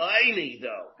B'Teich Aini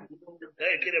though.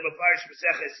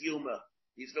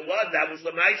 He's the one that was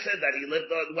the Maisa that he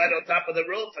went on top of the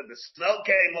roof and the snow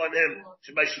came on him.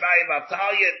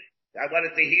 I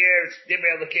wanted to hear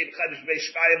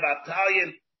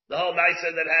the whole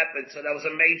Maisa that happened. So that was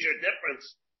a major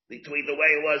difference between the way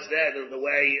it was then and the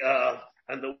way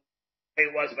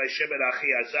it was by Shimon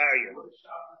Achi Azariah.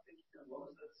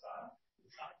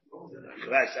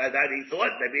 That he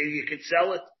thought maybe you could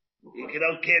sell it. You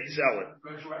can't sell it.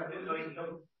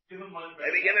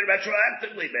 Maybe get it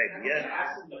retroactively, maybe, yeah.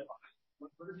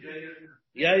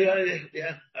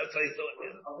 Yeah. That's how you thought,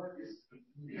 yeah.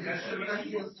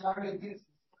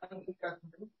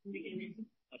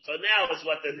 So now is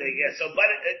what the thing is. So, but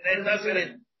it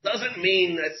doesn't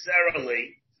mean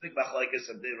necessarily,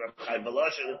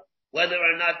 whether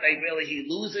or not he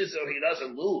loses or he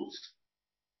doesn't lose.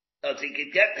 So he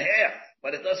could get half,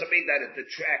 but it doesn't mean that it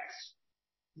detracts.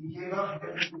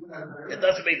 It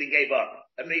doesn't mean he gave up.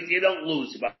 It means you don't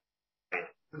lose. But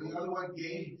the other one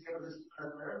gained,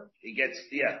 he got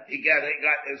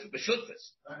his beshutfus.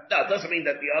 No, it doesn't mean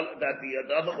that the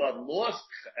other one lost.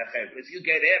 If you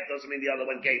get half, doesn't mean the other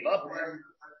one gave up.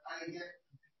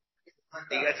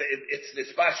 He gets it's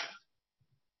this passion.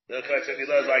 Because if he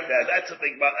does like that, that's a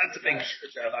big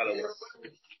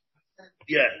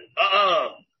yeah.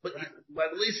 But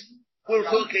at least we're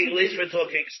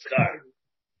talking scar.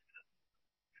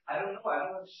 I don't know. I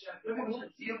don't understand.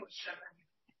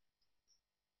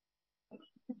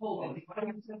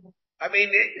 I mean,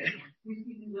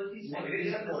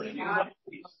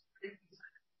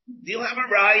 do you have a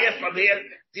riot from here?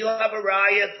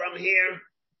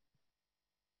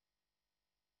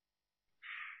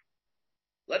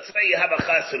 Let's say you have a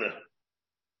chasana,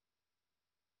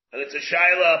 and it's a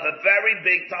shaila of a very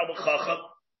big Talmud Chacham,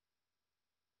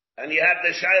 and you have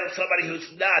the shaila of somebody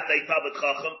who's not a Talmud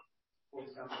Chacham,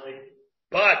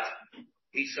 but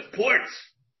he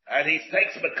supports and he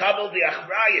takes mekabel the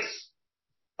achrayus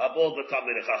of all the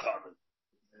Talmud Chacham.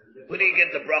 Who do you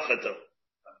give the bracha to?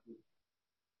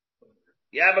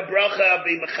 You have a bracha of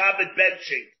the mechabed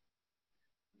benching.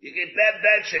 You give them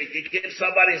benching. You give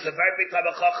somebody who's a very big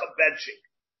Talmud Chacham benching.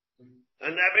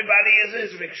 And everybody is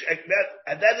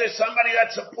and then there's somebody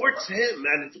that supports him,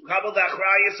 and it's mekabel the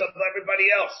achrayus of everybody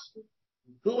else.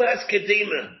 Who has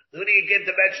kedima? Who do you give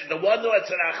the benching? The one who has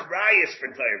an achrayus for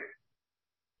Torah.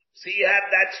 See, you have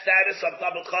that status of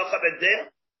Talmud Chacham and Din.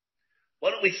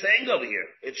 What are we saying over here?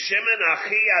 It's Shimon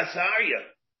Achi Azariah.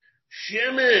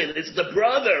 Shimon is the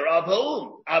brother of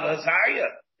whom? Of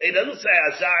Azariah. It doesn't say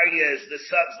Azariah is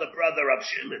the brother of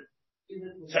Shimon.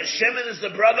 So Shimon is the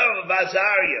brother of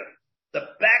Azariah. The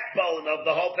backbone of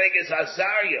the whole thing is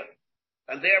Azariah.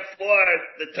 And therefore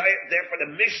the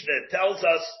Mishnah tells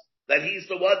us that he's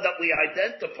the one that we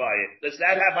identify it. Does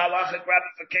that have halachic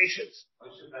ramifications?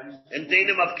 In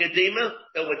dinim of kedima,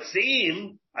 it would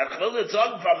seem, from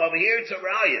over here to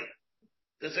Ryan,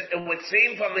 it would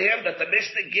seem from here that the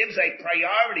Mishnah gives a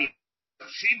priority of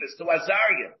Shivas to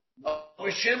Azariah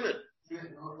over Shimon.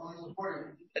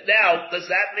 Now, does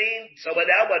that mean, so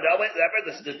whenever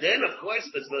there's the din, of course,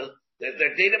 there's the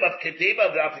dinim of kedima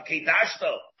of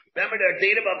Kitashto. Remember, they're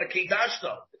dinim of the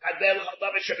Kitashto. And then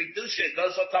it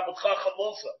goes on Talmud Chacham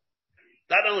also.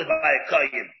 Not only by a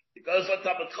Kayin, it goes on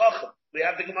Talmud Chacham. We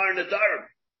have the Gemara in the Durham.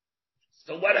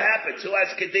 So what happens? Who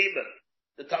has Kedima?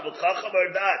 The Talmud Chacham or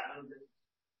not?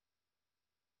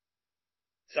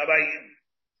 So I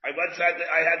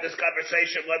had this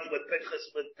conversation once with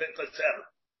Pinchas Em.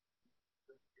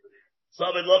 So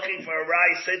I've been looking for a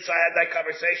rise since I had that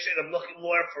conversation. I'm looking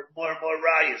for more and more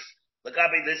rise. Look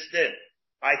how this did.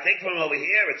 I think from over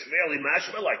here, it's merely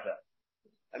mashma like that.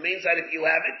 That means that if you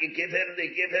have it, you give him,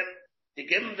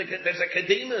 there's a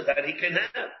kedima that he can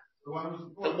have.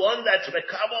 The one that's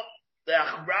mekabel, the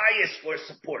achrayus for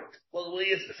support. Well, we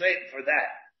used to say it for that.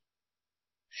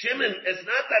 Shimon, it's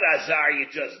not that Azariah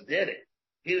just did it.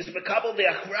 He was mekabel the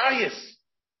achrayus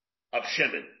of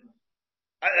Shimon.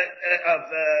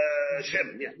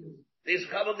 Shimon, yeah. He's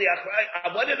mekabel the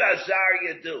achrayus. What did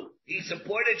Azariah do? He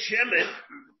supported Shimon,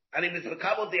 and he was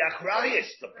mekabel the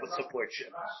achrayus to support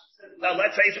Shimon. Now,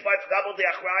 let's say he's mekabel the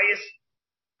achrayus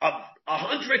of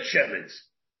 100 Shimons.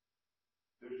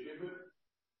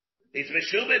 He's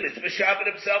Meshubin, it's Meshabin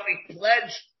himself, he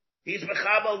pledged, he's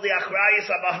mechabel the achrayus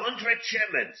of 100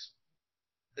 Shimons.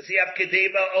 Does he have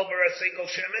kedima over a single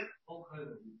Shimon?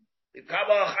 The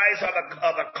kabel achrayus of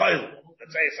a koil,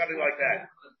 let's say something like that.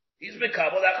 He's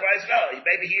mechabel the achrayus. No,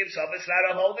 maybe he himself is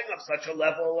not holding of such a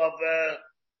level of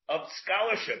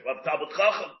scholarship, of Talmud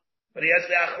Chacham, but he has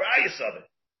the achrayus of it.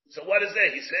 So what is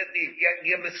it? He said, you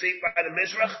give him a seat by the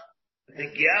Mizrach? I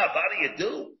think, yeah, how do you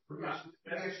do?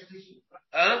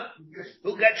 Huh?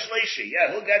 Who gets Shlishi?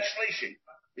 Yeah, who gets Shlishi?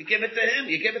 You give it to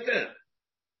him.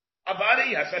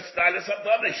 Avadi has a status of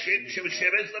David.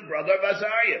 Shimon is the brother of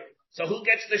Azariah. So who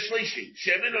gets the Shlishi?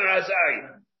 Shimon or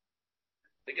Azariah?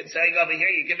 We can say over here,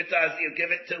 you give it to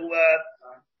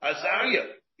Azariah.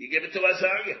 You give it to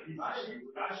Azariah.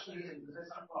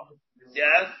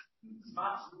 Yeah?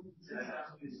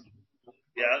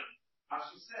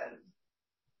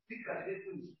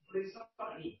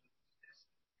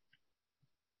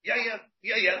 Yeah?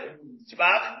 Yeah.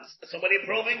 Smart. Somebody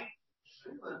approving?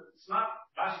 Smart.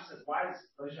 Rashi says, why is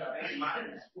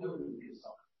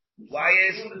Why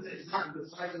is Mantim?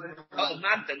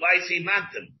 Why is he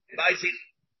Mantim? Why is he?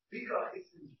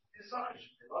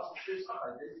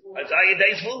 That's how you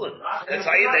date Zvulun. That's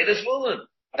how you date Zvulun.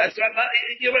 That's right.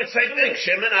 You were saying thing.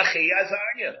 Shimon Achi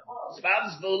Azariah.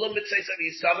 Spouse Zvulun would say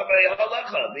something. Yisachar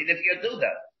b'Halacha. I mean, if you do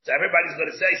that, so everybody's going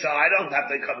to say, so I don't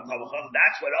have to become a Talmud.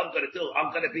 That's what I'm going to do.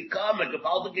 I'm going to become a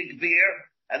Gevaldik Gvir,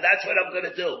 and that's what I'm going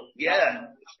to do.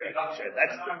 Yeah, sure.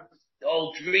 That's the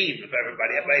old dream of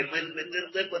everybody. Everybody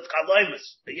live with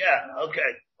Chaloimus. Yeah,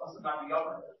 okay.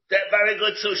 Very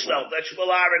good, Sushno. That's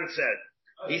what Aaron said.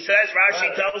 He says,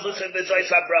 Rashi tells us in the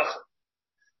Zois HaBracha.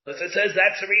 Because it says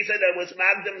that's the reason there was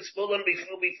Magdim Spulim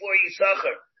before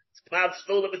Yisachar. Mount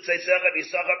Spulim and Yisachar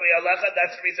B'Yalecha,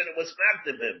 that's the reason it was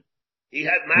Magdim him. He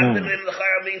had Magdim him, the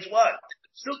Chara means what?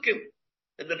 Psukim.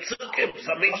 And the Psukim,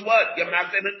 so it means what? You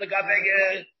Magdim him, the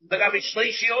Gabi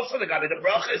Shlishi also, the Gabi the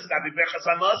Brachas, the Gabi Berchas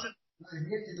HaMazin.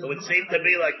 So it seemed to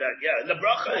be like that, yeah. In the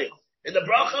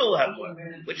Bracha will have one.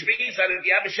 Which means that if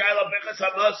you have a Shiloh Berchas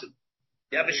HaMazin,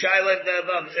 you have a Shiloh,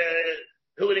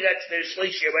 who gets their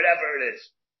Shlishi or whatever it is.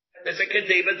 There's a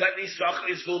kedima that Yisachar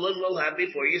Yisvulim will have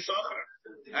before Yisachar.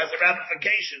 Has the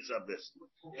ramifications of this.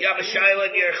 You have a Shiloh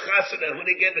in your chasana, who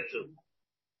do you give it to?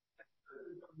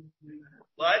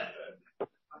 What?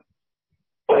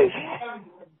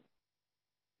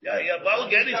 Yeah, well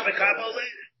again, he's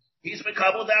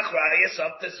Mekabel the Achrayas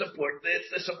up to support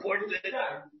this,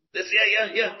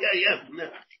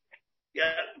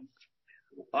 yeah.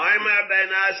 Armar ben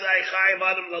Azai Chayiv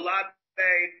Adam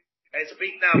Lalabei. I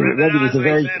speak now. Rabbi Moshe said a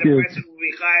person will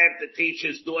be chayav to teach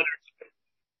his daughter.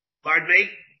 Pardon me?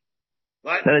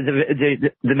 What?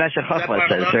 The Meshech Chochmah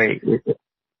says, right?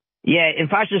 Yeah, in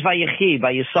Parshas Vayechi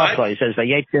by Yisachar, it says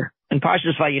Vayetich. In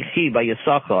Parshas Vayechi by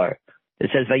Yisachar, it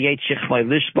says Vayetich my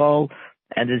lishbol,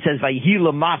 and it says Vayehi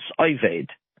lamas oived.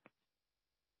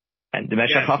 And the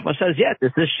Meshech Chochmah says, yeah,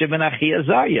 this is Shimon Achi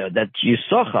Azariah, that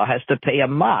Yisachar has to pay a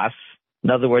mas. In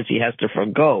other words, he has to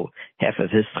forgo half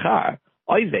of his schar.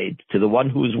 Oived to the one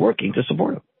who is working to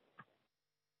support him.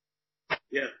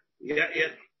 Yeah.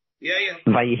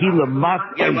 Vayehila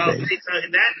mat. Yeah, well,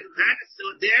 so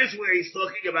there's where he's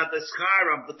talking about the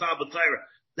schar of the Talmud Torah.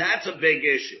 That's a big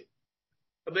issue.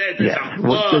 Yeah,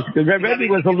 the Rebbe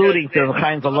was alluding to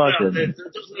Chaim Volozhin.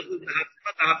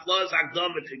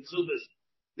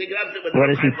 What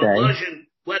does he say?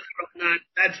 Whether or not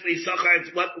that's the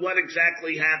Yisachar, what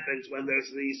exactly happens when there's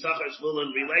the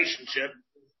Yisachar-Zvulun relationship?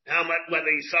 How much when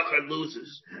the Yisachar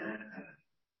loses?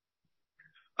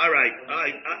 All right.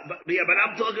 But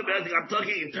I'm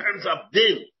talking in terms of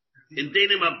din, in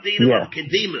dinim of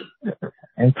kedima,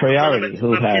 and priority.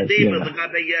 Who has? The din of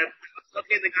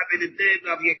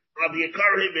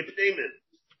Yikarim b'pnimin,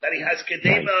 that he has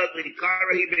kedima, the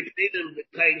Yikarim b'pnimin,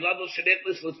 kain gadol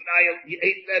shenitlis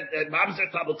l'fnayim,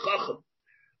 mamzer Talmud Chacham.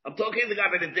 I'm talking the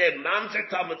guy by the din, mamzer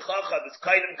Talmud Chacham is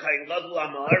kain gadol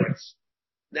amaretz.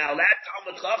 Now that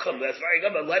Talmud Chacham, that's very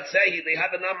good, but let's say they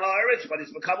have an Amaretz, but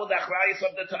he's become the Achrayas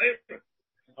of the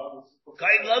Torah.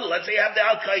 Kain Gadol, let's say you have the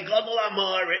Kain Gadol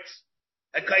Amaretz,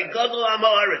 a Kain Gadol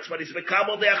Amaretz, but he's become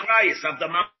the Achrayas of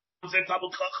the Mamzer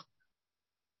Talmud Chacham.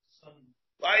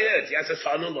 Why is? He has a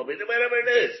son-in-law, whatever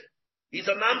it is.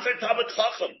 He's a Mamzer Talmud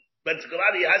Chacham, but it's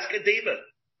glad he has Kedima,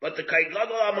 but the Kain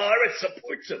Gadol Amaretz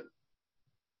supports him.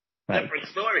 Right. Different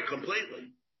story,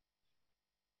 completely.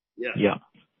 Yeah.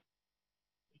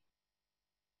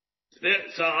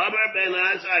 So Amar ben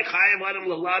Azai Chaim Adam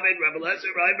Lalamed Rabbi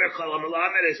Lezer Reiber Cholam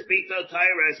Lalamed is Pito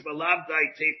Tyra is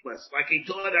Malabdai Tapeless. Like he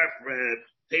taught our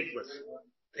Tapeless.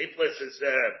 Tapeless is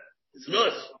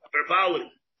nus for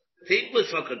Bali.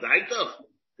 Tapeless Hakadaitach.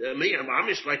 Me, I'm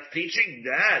Amish like teaching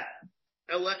that.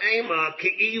 Ela Ema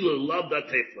Keilu Labda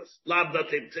Tapeless. Labda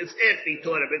Tapeless. It's if he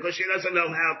taught it because she doesn't know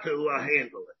how to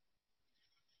handle it.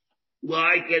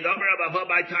 Why? Get over above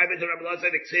my time into Rabbi Moshe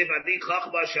Niksiv Adi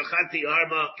Chachma Shachanti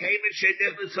Arma came and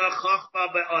Shedifnisa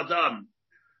Chachma be'Adam.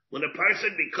 When a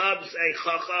person becomes a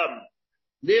Chacham,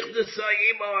 Nichnasa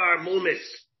Ima Armunis.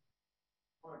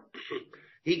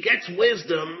 He gets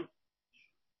wisdom,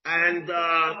 and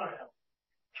the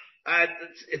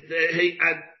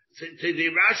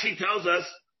Rashi tells us,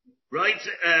 right?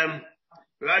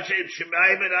 Rashi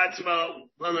Shemayim and Atzma.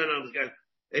 No.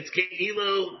 It's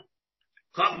Keilu.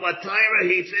 Chachma Torah,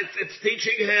 it's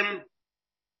teaching him,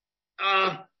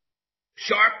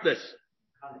 sharpness.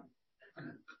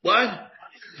 What?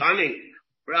 Honey.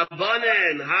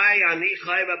 Rabbanan, hi, ani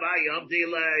chai b'bai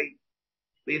yabdilei.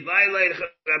 Vivailei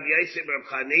Rabbi Yosef Reb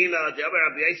Chanina, the other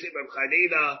Rabbi Yosef Reb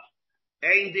Chanina,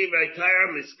 ein divrei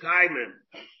Torah miskaimen,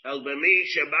 el b'mi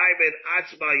shemai ben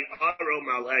atzmai arom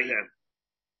aleihem.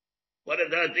 What are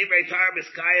the divrei Torah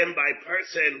miskayim by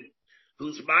person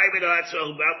who's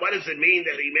Ma'imidatzah, what does it mean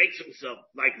that he makes himself?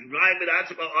 Like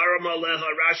Ma'imidatzah Arama Leha,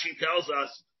 Rashi tells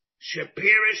us,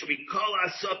 Shapirish Mikol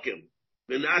Asukim,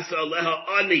 Minasa Leha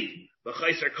Ani,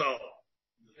 B'chaiser Kol.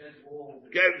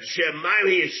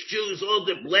 He eschews all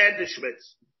the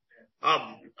blandishments of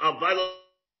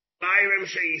Bayram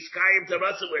Sheyiskayim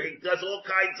Tarasa, where he does all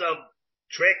kinds of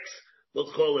tricks,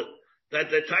 we'll call it, that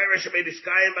the Torah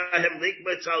Shemediskayim Bahem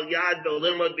Likmitz Al Yad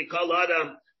Be'olimod B'Kol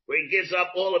Adam, where he gives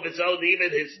up all of his own, even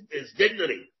his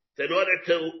dignity, in order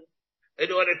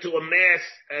to amass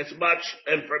as much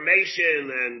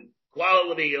information and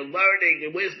quality and learning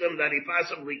and wisdom that he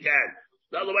possibly can.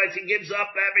 Otherwise, he gives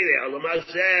up everything, and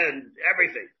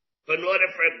everything, in order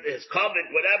for his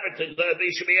covenant, whatever,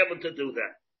 he should be able to do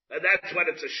that. And that's what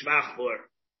it's a shmach for.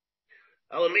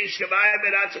 And he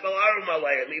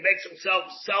makes himself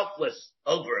selfless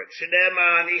over it.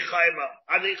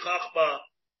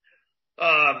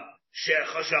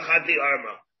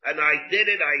 And I did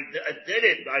it,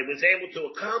 I was able to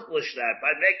accomplish that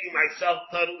by making myself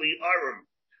totally arum.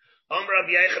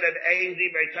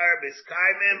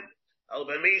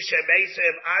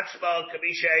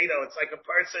 It's like a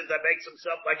person that makes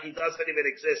himself like he doesn't even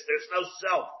exist. There's no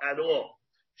self at all.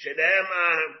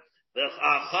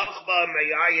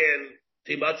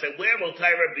 Where will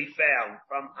Torah be found?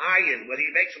 From ayin, when he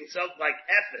makes himself like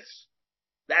Ephes.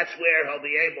 That's where he'll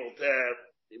be able to,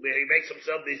 where he makes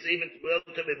himself, he's even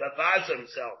willing to bavaz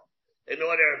himself in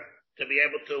order to be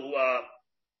able to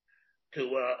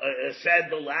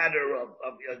ascend the ladder of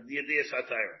the Yediyas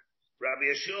HaTorah.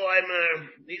 Rabbi Yeshua,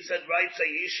 he said, right,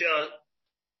 Isha,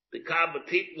 become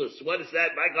betiplus. What is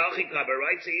that? My Galchikaba,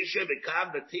 right, Isha, become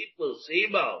betiplus,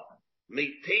 Emo,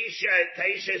 Mitisha,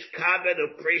 Teishas, Kabed,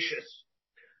 of Precious.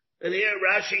 And here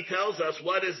Rashi tells us,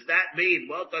 what does that mean?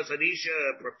 What does an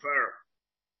Isha prefer?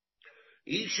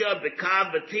 Isha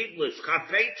become betiplus,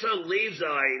 Chafetza leaves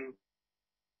ein,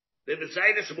 the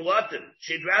Messiah's Mulatin.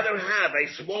 She'd rather have a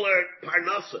smaller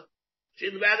parnasa.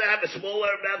 She'd rather have a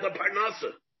smaller amount of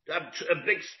parnasa. To have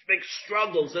big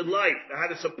struggles in life, how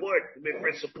to support,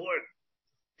 for support.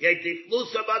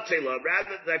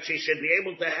 Rather that she should be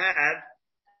able to have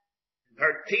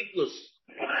her titlus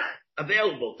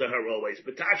available to her always,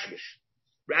 betashmish.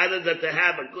 Rather than to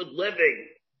have a good living,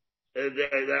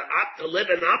 to live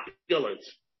in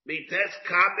opulence. Mites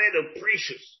kabed of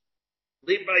precious.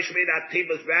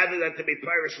 Rather than to be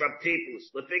pirates from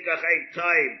titlus. Lefikach 8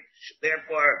 times,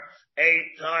 therefore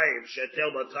 8 times,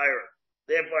 shetel matayra.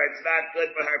 Therefore, it's not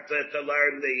good for her to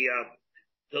learn the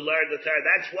Torah.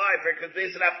 That's why, for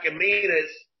Kadis and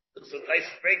Afkaminas, so place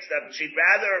brings them, she'd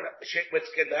rather,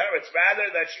 it's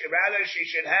rather she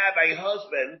should have a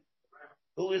husband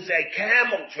who is a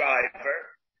camel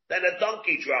driver than a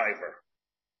donkey driver.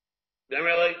 They're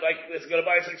really, like, this is going to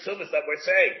buy some sumas that we're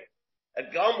saying. A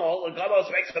Gomel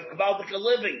makes a Kabbalistic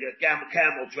living, a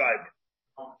camel driver.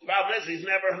 The problem is he's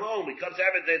never home. He comes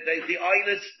every the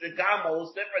oinus, the gamel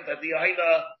is different than the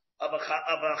oina of a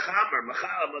chamer.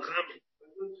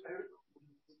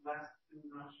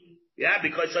 Yeah,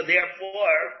 because so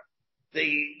therefore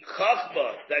the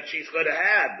chachma that she's going to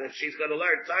have, that she's going to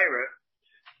learn Torah,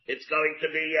 it's going to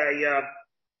be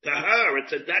to her,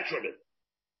 it's a detriment.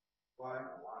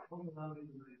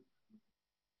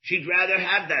 She'd rather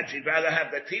have that. She'd rather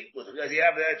have the tiplus because you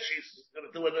have that. She's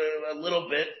going to do it a little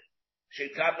bit.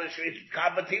 She'd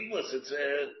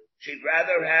she'd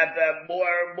rather have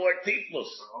more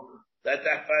tiflus,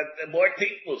 more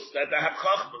tiflus, that have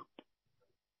chachma.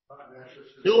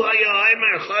 We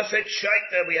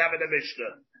have in the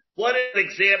Mishnah. What is an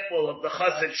example of the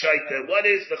chassid shaita? What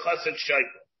is the chassid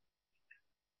shaita?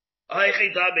 What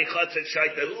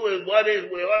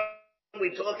are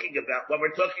we talking about when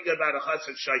we're talking about a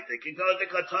chassid shaita?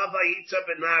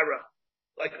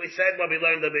 Like we said when we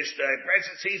learned the Mishnah, a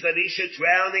person sees an Isha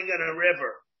drowning in a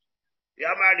river.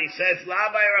 Yamar, he says,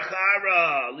 La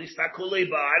Bayrachara,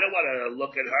 Listakuliba, I don't want to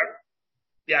look at her.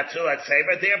 Yatsu, I'd save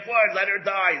her. Therefore, let her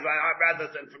die, rather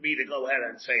than for me to go ahead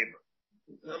and save her.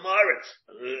 The Maritz,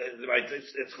 right,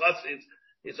 it's a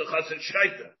chassid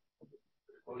shaita.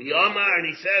 Yamar, and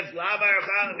he says, La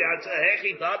Bayrachara,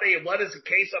 Hechi Dabi, what is the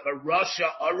case of a Rasha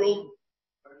Arum?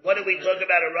 What do we talk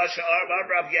about a Rasha Arum?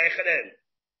 Rav Yechanan.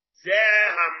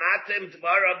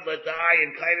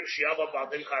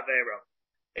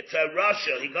 It's a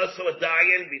Russia. He goes to a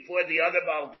dayan before the other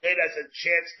Baldin has a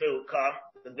chance to come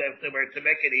to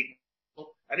make it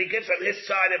equal, and he gives him his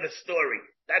side of the story.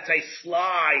 That's a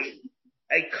sly,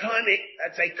 a cunning.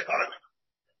 That's a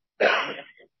cunning.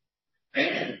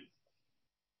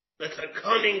 That's a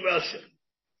cunning Russia.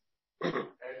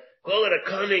 Call it a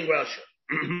cunning Russia.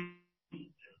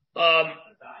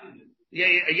 Yeah,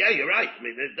 you're right. I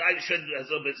mean, the guy shouldn't have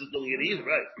no business doing it either,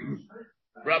 right?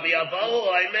 Rabbi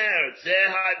Avo Aimer,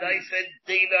 Zeha Daisen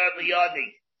Dina Liani.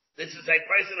 This is a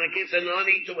person who gives an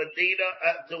ani to a dina,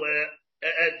 to an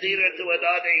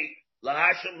ani,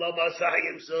 Lahashim Lo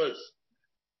Masayim Zuz.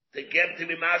 To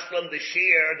be mashlam the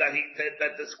shear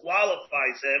that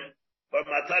disqualifies him from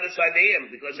Matanis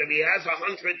Adiyim, because if he has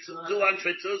 100 to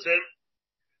 200 tuzim,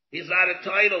 he's not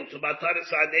entitled to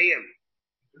Matanis Adiyim.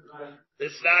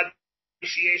 It's not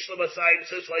Sheyesh L'Masayim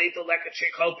Zuz L'Ito Leka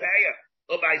Chikopeya,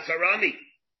 Ubay Sarami.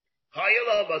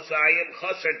 Hayelo Masayim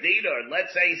Chaser Dinar.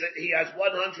 Let's say he has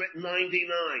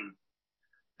 199.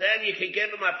 Then you can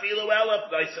give him a filu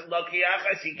elef. I said, lucky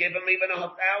achas, you give him even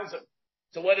 1,000.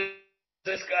 So what does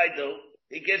this guy do?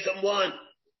 He gives him one,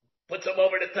 puts him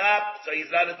over the top, so he's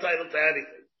not entitled to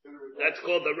anything. That's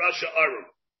called the Russia Arum.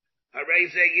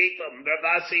 Hareze Yitam,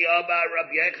 Rabasi Abba,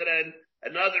 Rabbi Yechanan,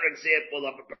 another example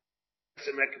of a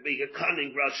person that could be a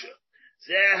cunning Russia.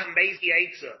 Zeh Mezi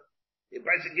Eitza. The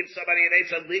person gives somebody an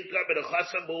Eitza, Livka, but a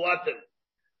Chasam Buatim,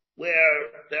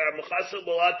 where there are Mechasam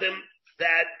Buatim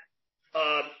that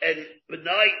and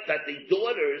benight that the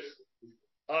daughters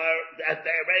that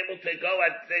they're able to go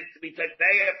and to be taken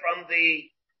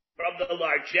from the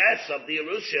largesse of the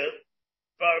Yerusha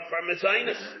for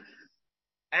Messiah.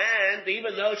 And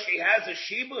even though she has a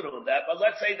shibud on that, but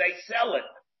let's say they sell it.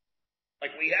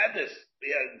 Like we had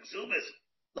Xubis.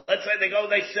 Let's say they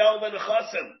sell the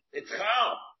Nechasim. It's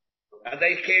Chal. And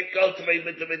they can't go to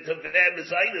their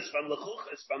Messiahs from the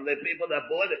Chuchas, from the people that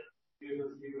bought it.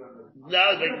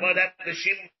 No, they bought that the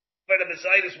shibud for the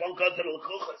Messiahs won't go to the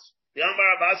Chuchas. The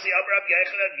Amar Abasi Abraham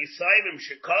Yechad Yisayim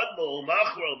Shekadmu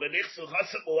Machro Benichsu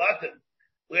Chasam Buatim,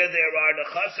 where there are the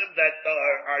Chasim that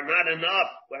are not enough,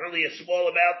 where only a small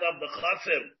amount of the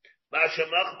Chasim,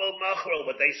 Mashemachbo Machro,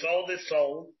 but they sold his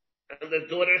soul, and the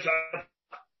daughters are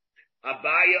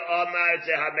Abaya Omar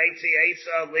Zehametzi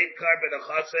Esa Litkar Ben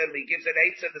Chasim. He gives an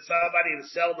Esa to somebody to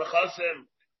sell the Chasim.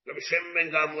 Rabbi Shimon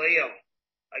ben Gamliel.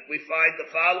 Like we find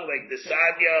the following: the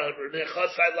Sadya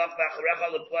Nechasai Lach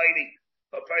Bacharecha Leplaini.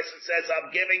 A person says, "I'm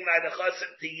giving my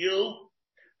Nechasim to you,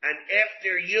 and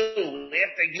after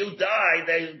you die,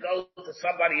 they go to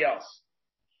somebody else."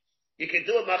 You can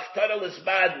do a Machtana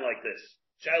Lisbad like this.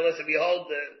 Shalas, if you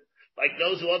hold like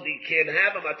those who hold, you can't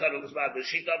have a Machtana Lisbad. The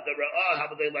sheet of the Ra'ah, how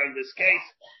would they learn this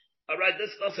case? All right, this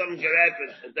is something a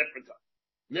different time.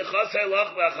 Nechasai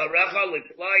Lach Bacharecha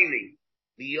Leplaini.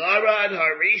 The Yara and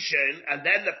Harishan, and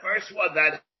then the first one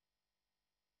that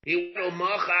he will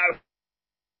machar,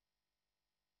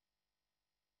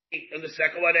 and the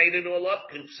second one ate it all up,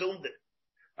 consumed it.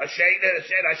 The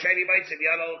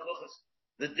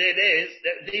din is,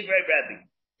 the Divrei Rebbe,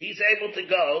 he's able to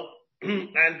go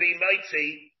and be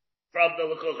mitzi from the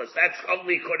Lekuchas. That's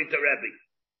only according to Rebbe.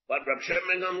 But Reb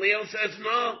Shimon Gamliel says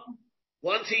no.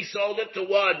 Once he sold it to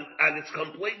one, and it's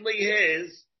completely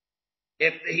his,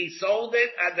 if he sold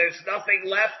it and there's nothing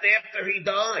left after he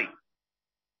died,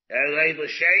 the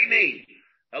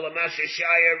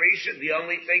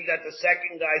only thing that the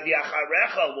second guy, the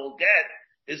Acharecha, will get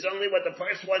is only what the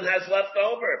first one has left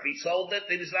over. If he sold it,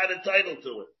 then he's not entitled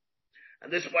to it.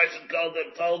 And this person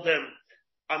told him,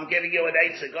 I'm giving you an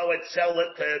eitzah, go and sell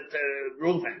it to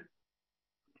Reuven.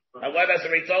 And what as a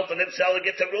result of him selling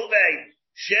it to Reuven,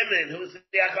 Shimon, who's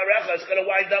the Acharecha, is going to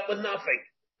wind up with nothing.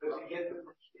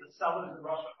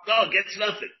 No, gets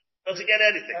nothing. Doesn't get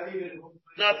anything.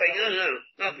 Nothing.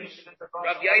 Nothing.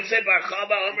 Rabbi Yosef Bar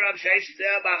Chava Omer Rav Sheish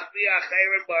Zeh Bachriya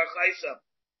Chayrim Bar Chaisa.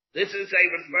 This is a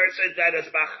person that is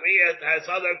Bachriya,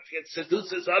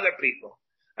 seduces other people.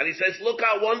 And he says, look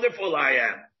how wonderful I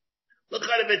am. Look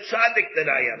how the tzaddik that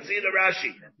I am. See the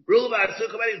Rashi. Ruva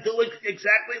Asukhamani is doing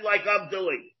exactly like I'm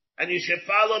doing. And you should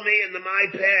follow me in my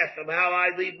path of how I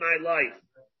lead my life.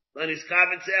 When he's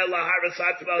comment say Allah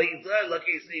Harasatbal, he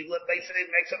basically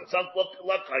makes himself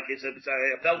look like he's a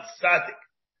belt static.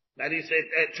 And he's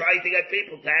trying to get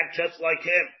people to act just like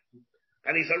him.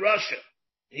 And he's a Russian.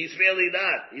 He's really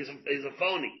not. He's a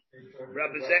phony.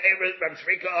 Rabbi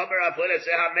Shrika Omer Abuda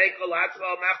say Hamekol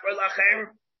Hatzbal Machber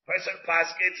Lachem. Person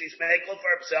paskins, he's makel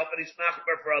for himself and he's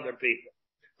machber for other people.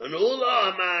 And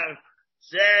Ula Amar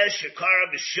Zeh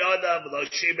Shekara B'Shada V'Lo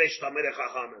Shibesh Talmidei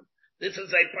Chachamim. This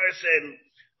is a person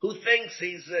who thinks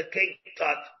he's a king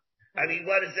tut, and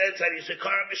what is that? And he's a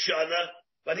Shekara B'Shana,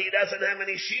 but he doesn't have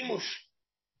any shimush.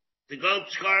 To go to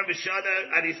Shekara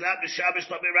B'Shana, and he's not B'Shabish,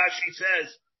 but Rashi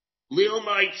says,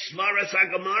 Lilmite Svaras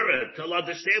HaGemara, to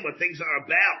understand what things are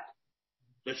about.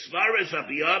 The Svaras are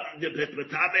beyond the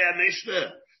B'Tabei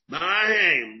HaMishnah.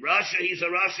 Mahem, Russia, he's a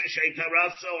Russia,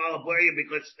 Sheitaraso Alaburia,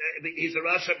 because he's a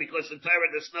Russia because the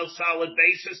Torah, there's no solid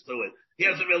basis to it. He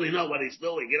doesn't really know what he's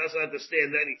doing. He doesn't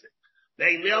understand anything.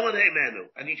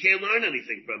 And you can't learn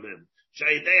anything from him.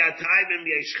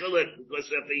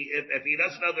 Because if he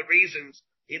doesn't know the reasons,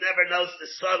 he never knows the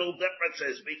subtle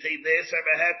differences between the Isser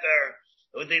Beheter,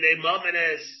 between a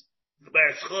Mominus,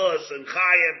 Berschus, and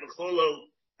Chayev, B'chulu,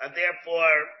 and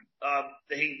therefore,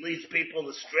 he leads people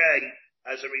astray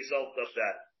as a result of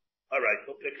that. Alright,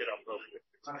 we'll pick it up later.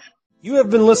 You have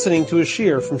been listening to a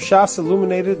shiur from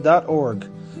shasilluminated.org.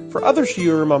 For other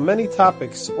shiurim on many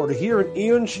topics, or to hear an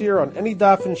Eon shiur on any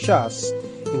daf in Shas,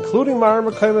 including Mara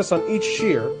Mekaymas on each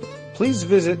shiur, please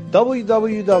visit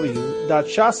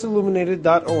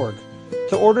www.shasilluminated.org.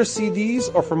 To order CDs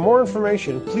or for more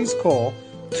information, please call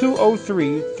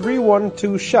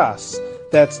 203-312-SHAS.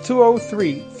 That's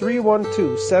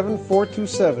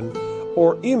 203-312-7427,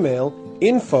 or email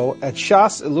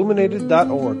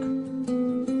info@shasilluminated.org.